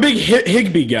a big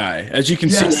Higbee guy, as you can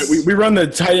see. We run the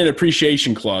tight end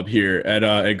appreciation club here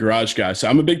at Garage Guy. So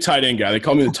I'm a big tight end guy. They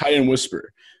call me the tight end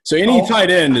whisperer. So any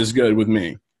tight end is good with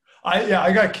me.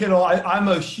 I got Kittle. I'm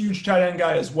a huge tight end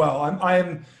guy as well. I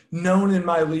am known in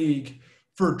my league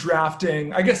for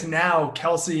drafting, I guess now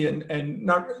Kelsey and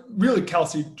not really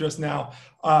Kelsey just now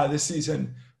this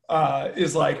season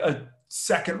is like a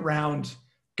second round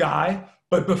guy.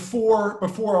 But before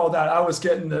all that, I was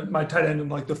getting my tight end in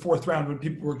like the 4th round when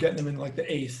people were getting them in like the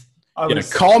 8th.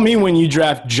 Call me when you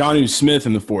draft Jonnu Smith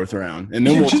in the 4th round, and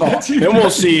then we'll talk. Then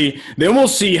we'll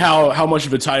see how much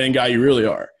of a tight end guy you really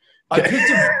are. I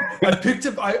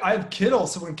have Kittle.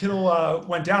 So when Kittle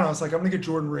went down, I was like, I'm going to get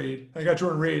Jordan Reed. I got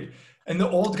Jordan Reed. And the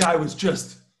old guy was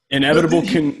just inevitable.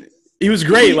 He was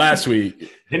great last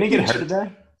week. Didn't he get hurt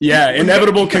today? Yeah,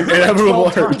 inevitable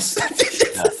hurts.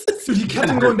 So he kept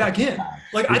on going back in.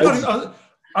 Like I thought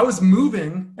I was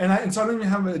moving, and so I didn't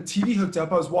even have a TV hooked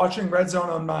up. I was watching Red Zone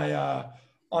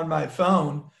on my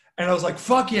phone, and I was like,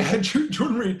 "Fuck yeah,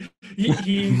 Jordan Reed!"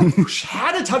 He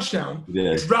had a touchdown,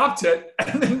 dropped it,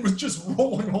 and then was just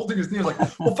rolling, holding his knee. I was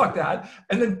like, "Well, fuck that!"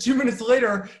 And then 2 minutes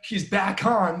later, he's back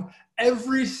on.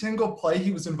 Every single play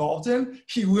he was involved in,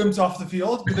 he limped off the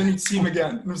field, but then you'd see him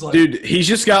again. It was like, dude, he's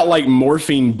just got like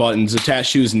morphine buttons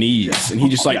attached to his knees, and he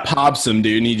just like pops them,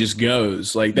 dude, and he just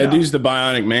goes. Like that dude's the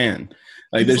bionic man.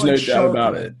 Like there's no doubt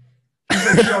about it.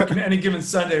 He's like sharking any given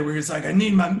Sunday where he's like, I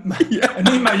need my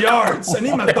yards. I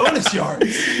need my bonus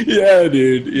yards. Yeah,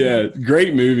 dude. Yeah.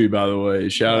 Great movie, by the way.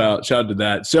 Shout out to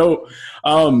that. So,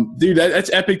 dude,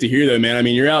 that's epic to hear though, man. I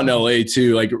mean, you're out in LA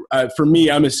too. Like for me,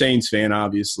 I'm a Saints fan,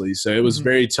 obviously. So it was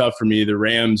very tough for me. The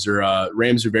Rams are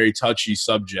very touchy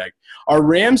subject. Are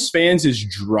Rams fans as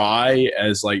dry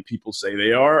as like people say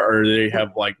they are, or do they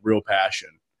have like real passion?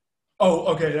 Oh,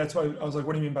 okay. That's why I was like,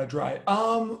 what do you mean by dry?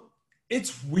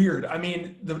 It's weird. I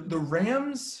mean, the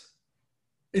Rams,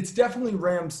 it's definitely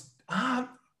Rams.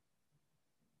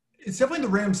 It's definitely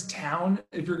the Rams town.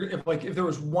 If there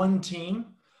was one team,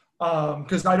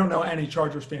 because I don't know any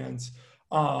Chargers fans.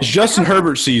 It's Justin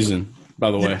Herbert's season,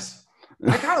 by the way. Yes.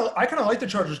 I kind of like the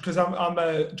Chargers because I'm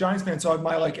a Giants fan, so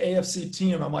my like AFC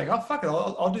team. I'm like, oh fuck it,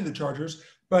 I'll do the Chargers.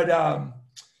 But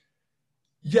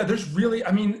yeah, there's really,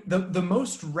 I mean, the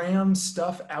most Rams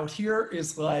stuff out here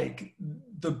is like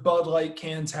the Bud Light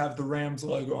cans have the Rams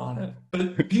logo on it,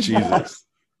 but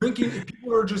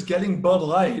people are just getting Bud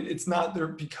Light. It's not there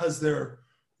because they're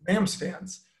Rams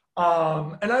fans.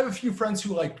 And I have a few friends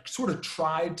who like sort of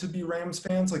tried to be Rams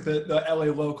fans, like the LA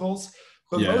locals,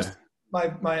 but most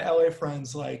my LA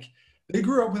friends, like they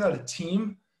grew up without a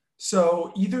team.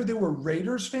 So either they were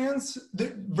Raiders fans.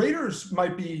 The Raiders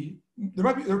there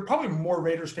are probably more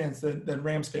Raiders fans than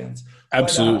Rams fans.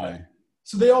 Absolutely.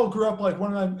 So they all grew up, like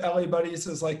one of my LA buddies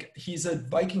is like, he's a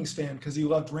Vikings fan because he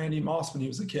loved Randy Moss when he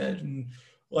was a kid. And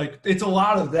like, it's a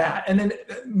lot of that. And then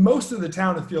most of the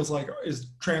town, it feels like, is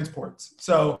transports.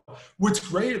 So what's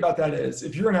great about that is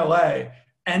if you're in LA,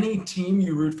 any team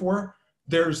you root for,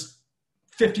 there's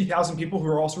 50,000 people who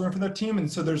are also rooting for that team.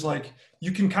 And so there's like,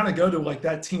 you can kind of go to like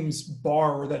that team's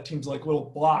bar or that team's like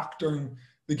little block during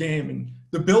the game. And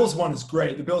the Bills one is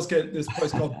great. The Bills get this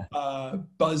place called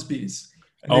Busby's.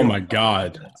 Oh my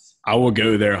God. I will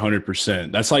go there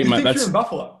 100%. That's like that's in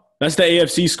Buffalo. That's the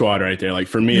AFC squad right there. Like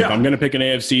for me, if I'm going to pick an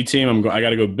AFC team, I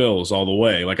got to go Bills all the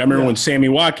way. Like I remember when Sammy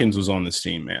Watkins was on this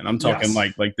team, man. I'm talking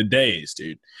like the days,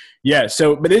 dude. Yeah.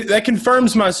 So, but that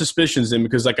confirms my suspicions then,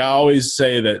 because like I always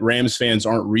say that Rams fans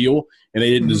aren't real and they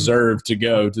didn't deserve to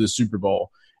go to the Super Bowl.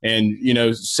 And you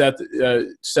know, Seth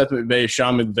McVay,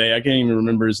 Sean McVay, I can't even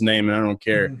remember his name, and I don't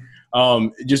care.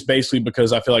 Just basically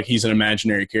because I feel like he's an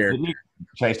imaginary character.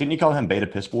 Didn't you call him Beta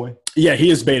Piss Boy? Yeah, he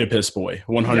is Beta Piss Boy,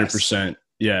 100%. Yes.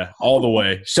 Yeah, all the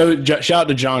way. So shout out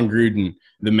to John Gruden,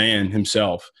 the man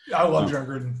himself. I love John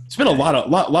Gruden. It's been a lot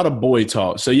of boy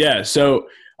talk. So yeah, so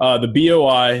the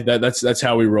BOI, that's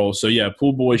how we roll. So yeah,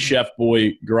 pool boy, chef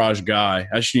boy, garage guy.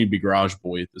 I should need to be garage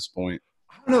boy at this point.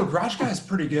 I don't know. Garage guy is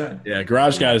pretty good. Yeah,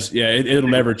 garage guys. Yeah, it'll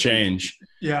never change.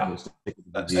 Yeah.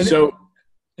 So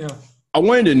I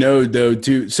wanted to know though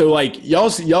too. So like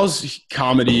y'all's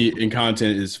comedy and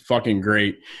content is fucking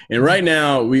great. And right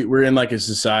now we're in like a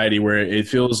society where it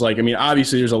feels like, I mean,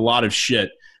 obviously there's a lot of shit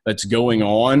that's going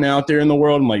on out there in the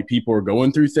world and like people are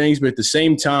going through things, but at the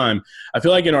same time, I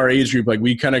feel like in our age group, like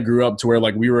we kind of grew up to where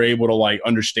like we were able to like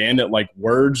understand that like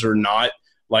words are not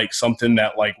like something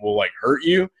that like will like hurt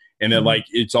you and that like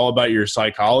it's all about your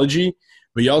psychology.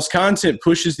 But y'all's content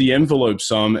pushes the envelope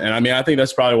some. And I mean, I think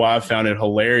that's probably why I found it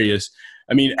hilarious.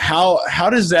 I mean, how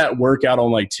does that work out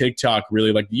on like TikTok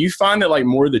really? Like, do you find that like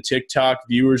more of the TikTok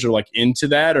viewers are like into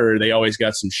that, or they always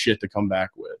got some shit to come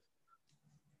back with?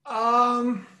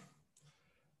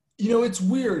 You know, it's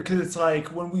weird because it's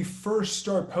like when we first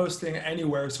start posting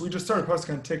anywhere. So we just started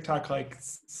posting on TikTok like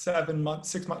 6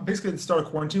 months, basically at the start of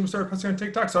quarantine, we started posting on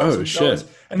TikTok. So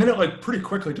and then it like pretty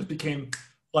quickly just became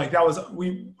like that was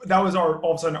our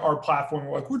all of a sudden our platform.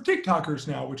 We're like, we're TikTokers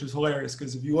now, which is hilarious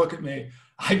because if you look at me,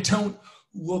 I don't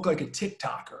look like a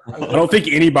TikToker. I don't think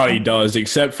anybody does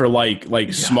except for like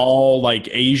small like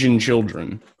Asian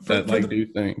children that do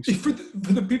things. For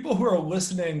the people who are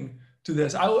listening to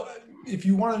this, if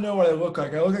you want to know what I look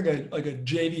like a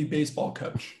JV baseball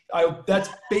coach. That's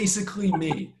basically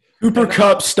me. Cooper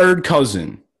Kupp's third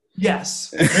cousin.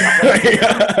 Yes.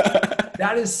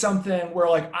 That is something where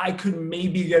like I could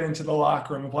maybe get into the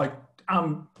locker room of like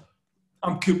I'm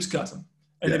Coop's cousin,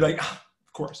 and they'd be like, of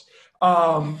course.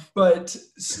 But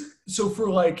so for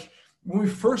like when we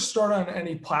first start on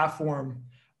any platform,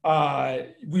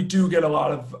 we do get a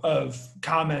lot of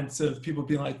comments of people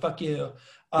being like, fuck you.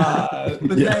 But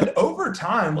then over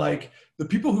time, like the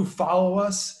people who follow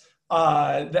us,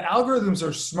 the algorithms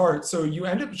are smart. So you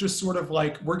end up just sort of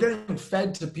like, we're getting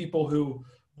fed to people who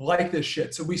like this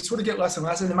shit. So we sort of get less and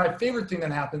less. And then my favorite thing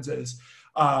that happens is,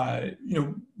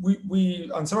 we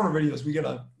on some of our videos, we get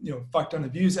a, fuck ton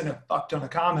of views and a fuck ton of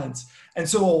comments. And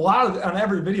so on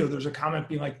every video, there's a comment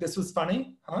being like, this was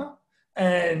funny, huh?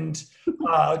 And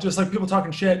just like people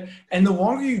talking shit. And the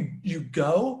longer you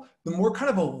go, the more kind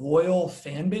of a loyal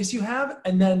fan base you have.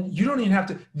 And then you don't even have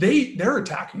to, they're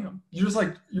attacking them. You're just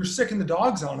like, you're sicking the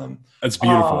dogs on them. That's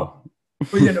beautiful.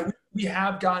 But we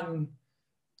have gotten,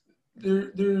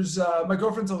 there's my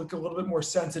girlfriend's like a little bit more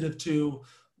sensitive to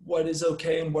what is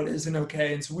okay and what isn't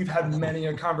okay. And so we've had many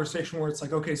a conversation where it's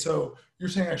like, okay, so you're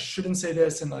saying I shouldn't say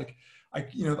this. And like,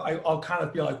 I'll kind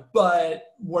of be like,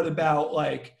 but what about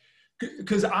like,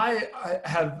 because I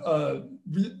have,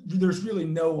 there's really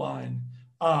no line.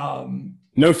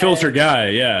 No filter guy.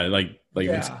 Yeah. Like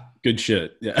it's good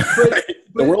shit. Yeah. But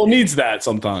the world needs that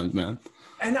sometimes, man.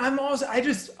 And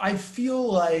I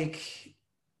feel like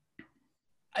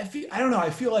I don't know. I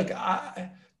feel like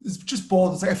it's just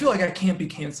bold. It's like, I feel like I can't be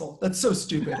canceled. That's so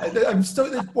stupid.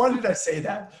 Why did I say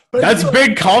that? But that's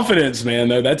big confidence, man,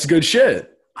 though. That's good shit.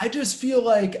 I just feel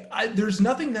like there's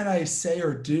nothing that I say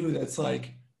or do that's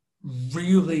like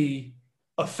really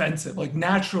offensive. Like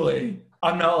naturally,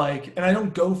 I'm not like, and I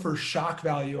don't go for shock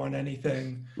value on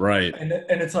anything. Right. And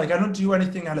it's like, I don't do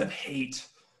anything out of hate.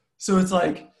 So it's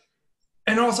like,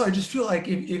 and also I just feel like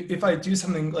if I do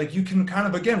something, like you can kind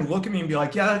of, again, look at me and be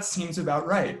like, yeah, that seems about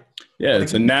right. Yeah. Like,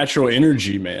 it's a natural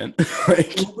energy, man.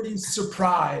 like, nobody's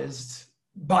surprised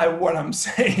by what I'm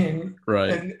saying,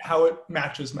 right, and how it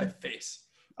matches my face.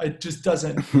 It just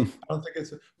doesn't, I don't think it's,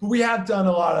 but we have done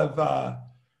a lot of,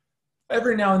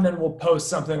 every now and then we'll post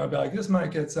something. I'll be like, this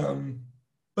might get some,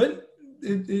 but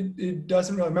it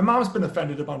doesn't really. My mom's been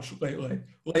offended a bunch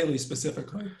lately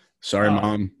specifically. Sorry,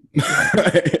 Mom.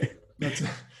 That's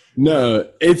No,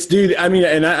 it's dude. I mean,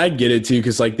 and I get it too,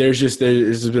 because like there's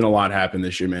been a lot happen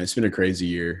this year, man. It's been a crazy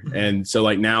year, and so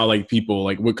like now like people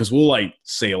like because we'll like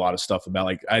say a lot of stuff about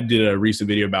like I did a recent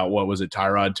video about what was it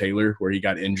Tyrod Taylor where he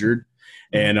got injured,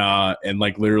 and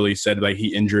like literally said like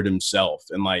he injured himself,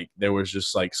 and like there was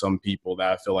just like some people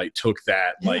that I feel like took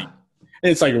that like,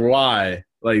 and it's like why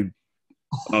like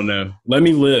I don't know, let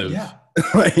me live. Yeah.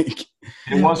 Like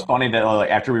it was funny that like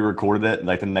after we recorded it,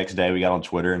 like the next day we got on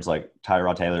Twitter and it's like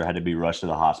Tyrod Taylor had to be rushed to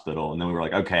the hospital, and then we were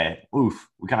like, okay, oof,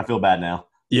 we kind of feel bad now.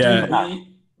 Yeah,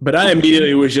 but I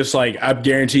immediately was just like, I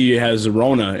guarantee you he has the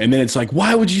Rona, and then it's like,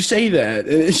 why would you say that?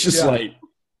 And it's just like,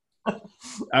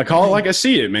 I call it like I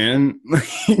see it, man.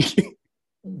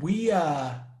 We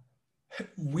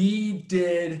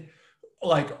did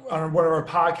like on one of our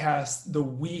podcasts the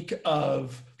week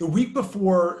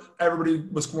before everybody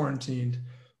was quarantined.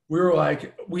 We were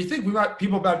like, we think we got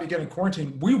people about to be getting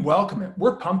quarantined. We welcome it.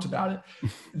 We're pumped about it.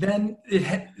 Then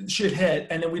shit hit.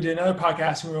 And then we did another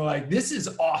podcast and we were like, this is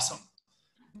awesome.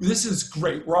 This is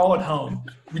great. We're all at home.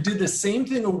 We did the same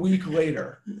thing a week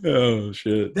later. Oh,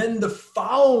 shit. Then the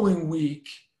following week,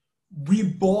 we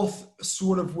both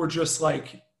sort of were just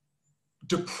like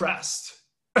depressed.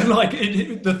 And like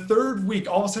the third week,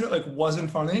 all of a sudden it like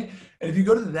wasn't funny. And if you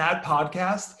go to that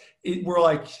podcast, we're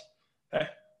like, hey,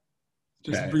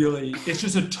 just really, it's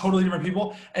just a totally different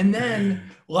people. And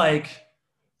then like,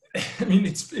 I mean,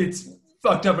 it's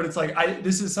fucked up, but it's like,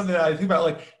 this is something that I think about.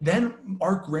 Like, then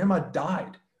our grandma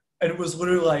died, and it was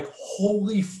literally like,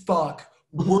 holy fuck,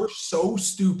 we're so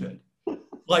stupid.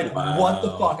 Like, what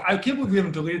the fuck? I can't believe we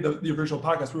haven't deleted the original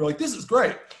podcast. We were like, this is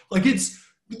great. Like,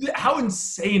 how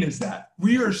insane is that?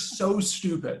 We are so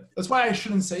stupid. That's why I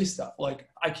shouldn't say stuff like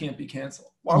I can't be canceled.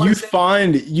 I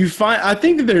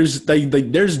think that there's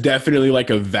like there's definitely like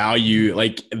a value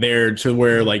like there to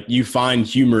where like you find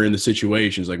humor in the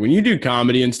situations. Like when you do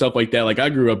comedy and stuff like that, like I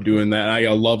grew up doing that. I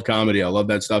love comedy. I love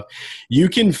that stuff. You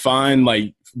can find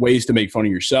like ways to make fun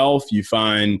of yourself. You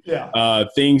find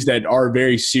things that are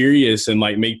very serious and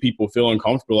like make people feel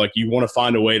uncomfortable. Like you want to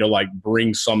find a way to like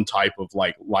bring some type of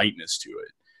like lightness to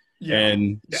it.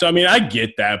 So, I mean, I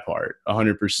get that part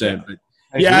 100%, but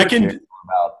I can.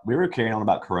 We were carrying on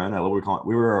about Corona. What were we calling it?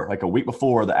 We were like a week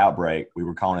before the outbreak. We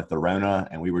were calling it the Rona,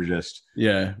 and we were just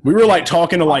we were like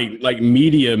talking to like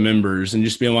media members and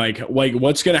just being like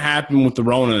what's going to happen with the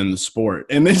Rona in the sport?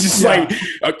 And this is like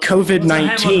a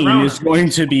COVID-19 is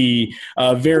going to be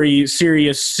a very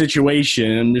serious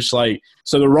situation. I'm just like,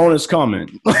 so the Rona's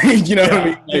coming, you know what I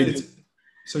mean? Like,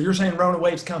 so you're saying Rona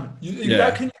wave's coming?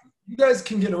 You guys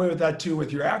can get away with that too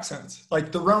with your accents.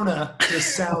 Like the Rona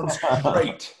just sounds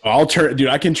great. I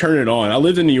can turn it on. I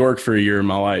lived in New York for a year of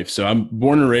my life. So I'm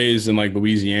born and raised in like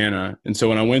Louisiana. And so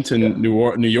when I went to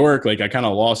New York, like I kind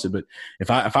of lost it. But if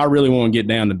I really want to get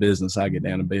down to business, I get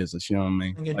down to business. You know what I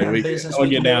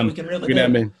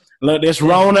mean? Look, this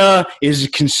Rona is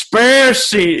a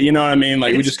conspiracy. You know what I mean?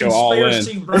 Like we just go all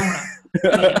in. Rona.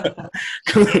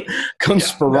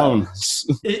 Conspirons.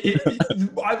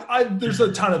 There's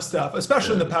a ton of stuff,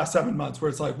 especially in the past 7 months, where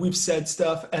it's like we've said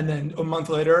stuff, and then a month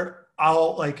later,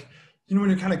 I'll like, you know, when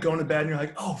you're kind of going to bed and you're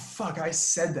like, oh fuck, I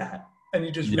said that, and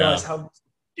you just realize how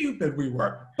stupid we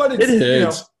were. But it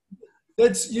is.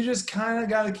 You just kind of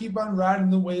got to keep on riding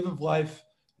the wave of life,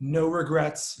 no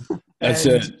regrets. That's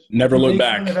it. Never look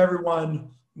back. Fun of everyone,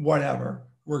 whatever.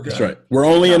 We're good. That's right. We're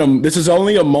only this is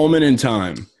only a moment in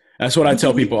time. That's what I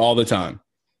tell people all the time.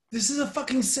 This is a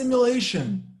fucking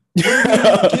simulation. What do you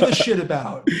give a shit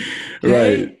about?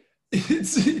 Okay? Right.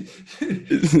 It's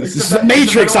the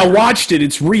Matrix. I watched it.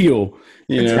 It's real.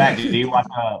 You know? Do you watch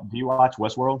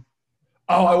Westworld?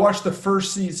 Oh, I watched the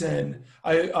first season.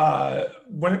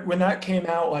 When that came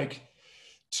out like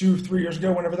 2-3 years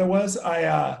ago, whenever that was,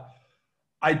 I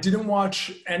didn't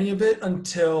watch any of it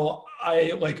until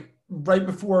I like right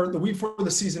before the week before the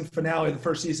season finale, the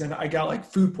first season, I got like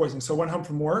food poisoning. So I went home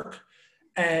from work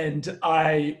and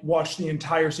I watched the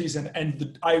entire season.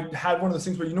 And I had one of those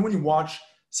things where, you know, when you watch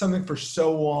something for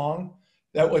so long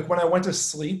that like when I went to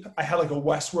sleep, I had like a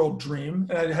Westworld dream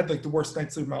and I had like the worst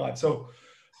night's sleep of my life. So,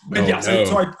 but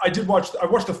so I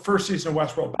watched the first season of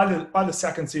Westworld. By the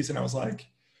second season, I was like,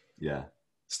 yeah.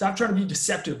 Stop trying to be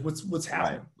deceptive. What's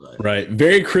happening? Right.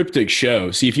 Very cryptic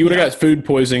show. See, if you would have got food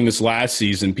poisoning this last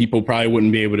season, people probably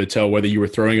wouldn't be able to tell whether you were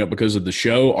throwing up because of the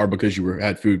show or because you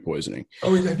had food poisoning.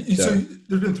 Oh, so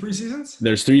there's been 3 seasons?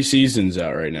 There's 3 seasons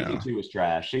out right now. Season 2 was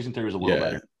trash. Season 3 was a little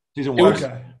better. Season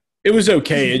 1 it was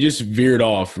okay. It just veered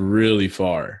off really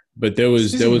far. But there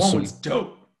was Season 1 some was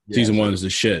dope. Season 1 is the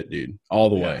shit, dude. All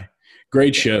the way.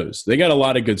 Great shows. They got a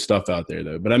lot of good stuff out there,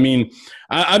 though. But I mean,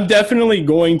 I'm definitely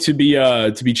going to be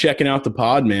checking out the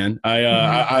pod, man.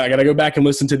 I got to go back and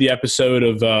listen to the episode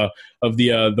of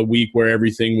the week where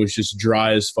everything was just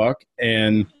dry as fuck.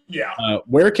 And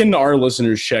where can our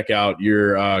listeners check out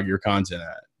your content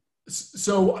at?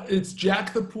 So it's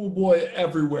Jack the Pool Boy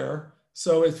everywhere.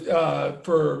 So if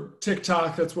for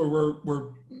TikTok, that's where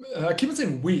we're I keep on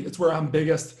saying it's where I'm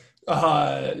biggest.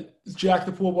 Jack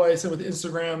the Pool Boy. So with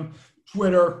Instagram,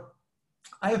 Twitter.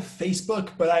 I have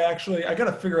Facebook, but I got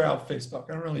to figure out Facebook.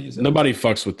 I don't really use it. Nobody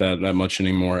fucks with that much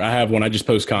anymore. I have one. I just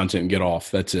post content and get off.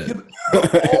 That's it.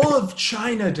 All of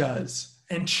China does.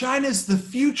 And China's the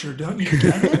future. Don't you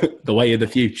get it? The way of the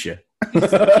future. And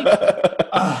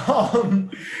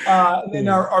then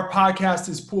our podcast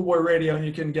is Pool Boy Radio, and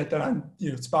you can get that on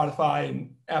Spotify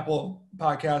and Apple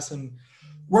Podcasts. And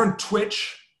we're on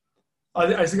Twitch.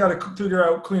 I still got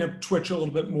to clean up Twitch a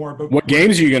little bit more. But what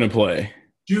games are you going to play?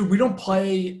 Dude, we don't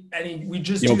play any. We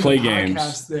just don't play the games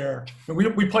podcast there. And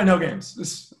we play no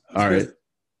games. All right.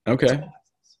 Okay.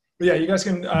 But yeah, you guys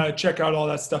can check out all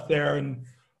that stuff there. And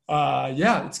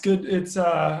it's good. It's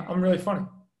I'm really funny.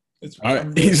 All right.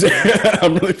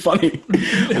 I'm really funny.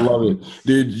 I love it,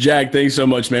 dude. Jack, thanks so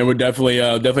much, man. We'll definitely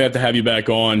have to have you back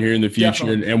on here in the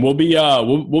future, and we'll be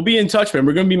in touch, man.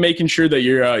 We're going to be making sure that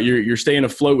you're staying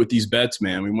afloat with these bets,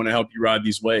 man. We want to help you ride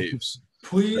these waves.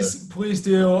 Please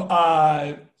do.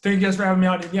 Thank you guys for having me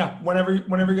on. And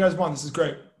whenever you guys want, this is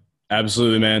great.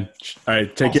 Absolutely, man. All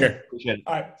right, take care. Appreciate it.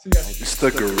 All right, see you guys. It's the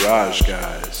Garage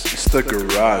Guys. It's the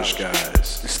Garage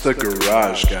Guys. It's the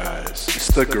Garage Guys. It's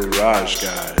the Garage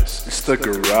Guys. It's the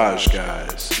Garage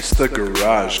Guys. It's the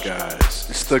Garage Guys.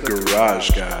 It's the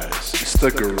Garage Guys. It's the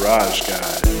Garage Guys. It's the Garage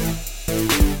Guys.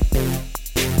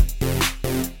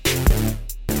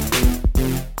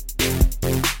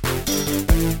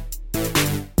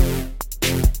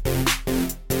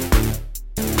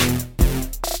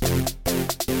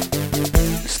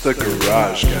 It's the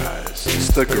Garage Guys. It's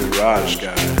the Garage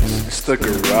Guys. It's the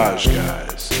Garage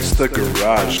Guys. It's the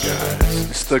Garage Guys.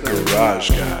 It's the Garage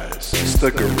Guys. It's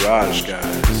the Garage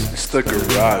Guys. It's the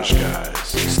Garage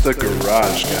Guys.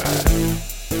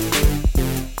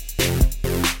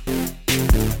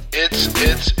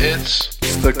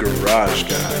 It's the Garage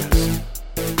Guys.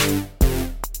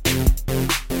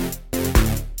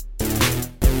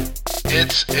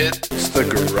 It's the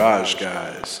Garage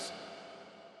Guys.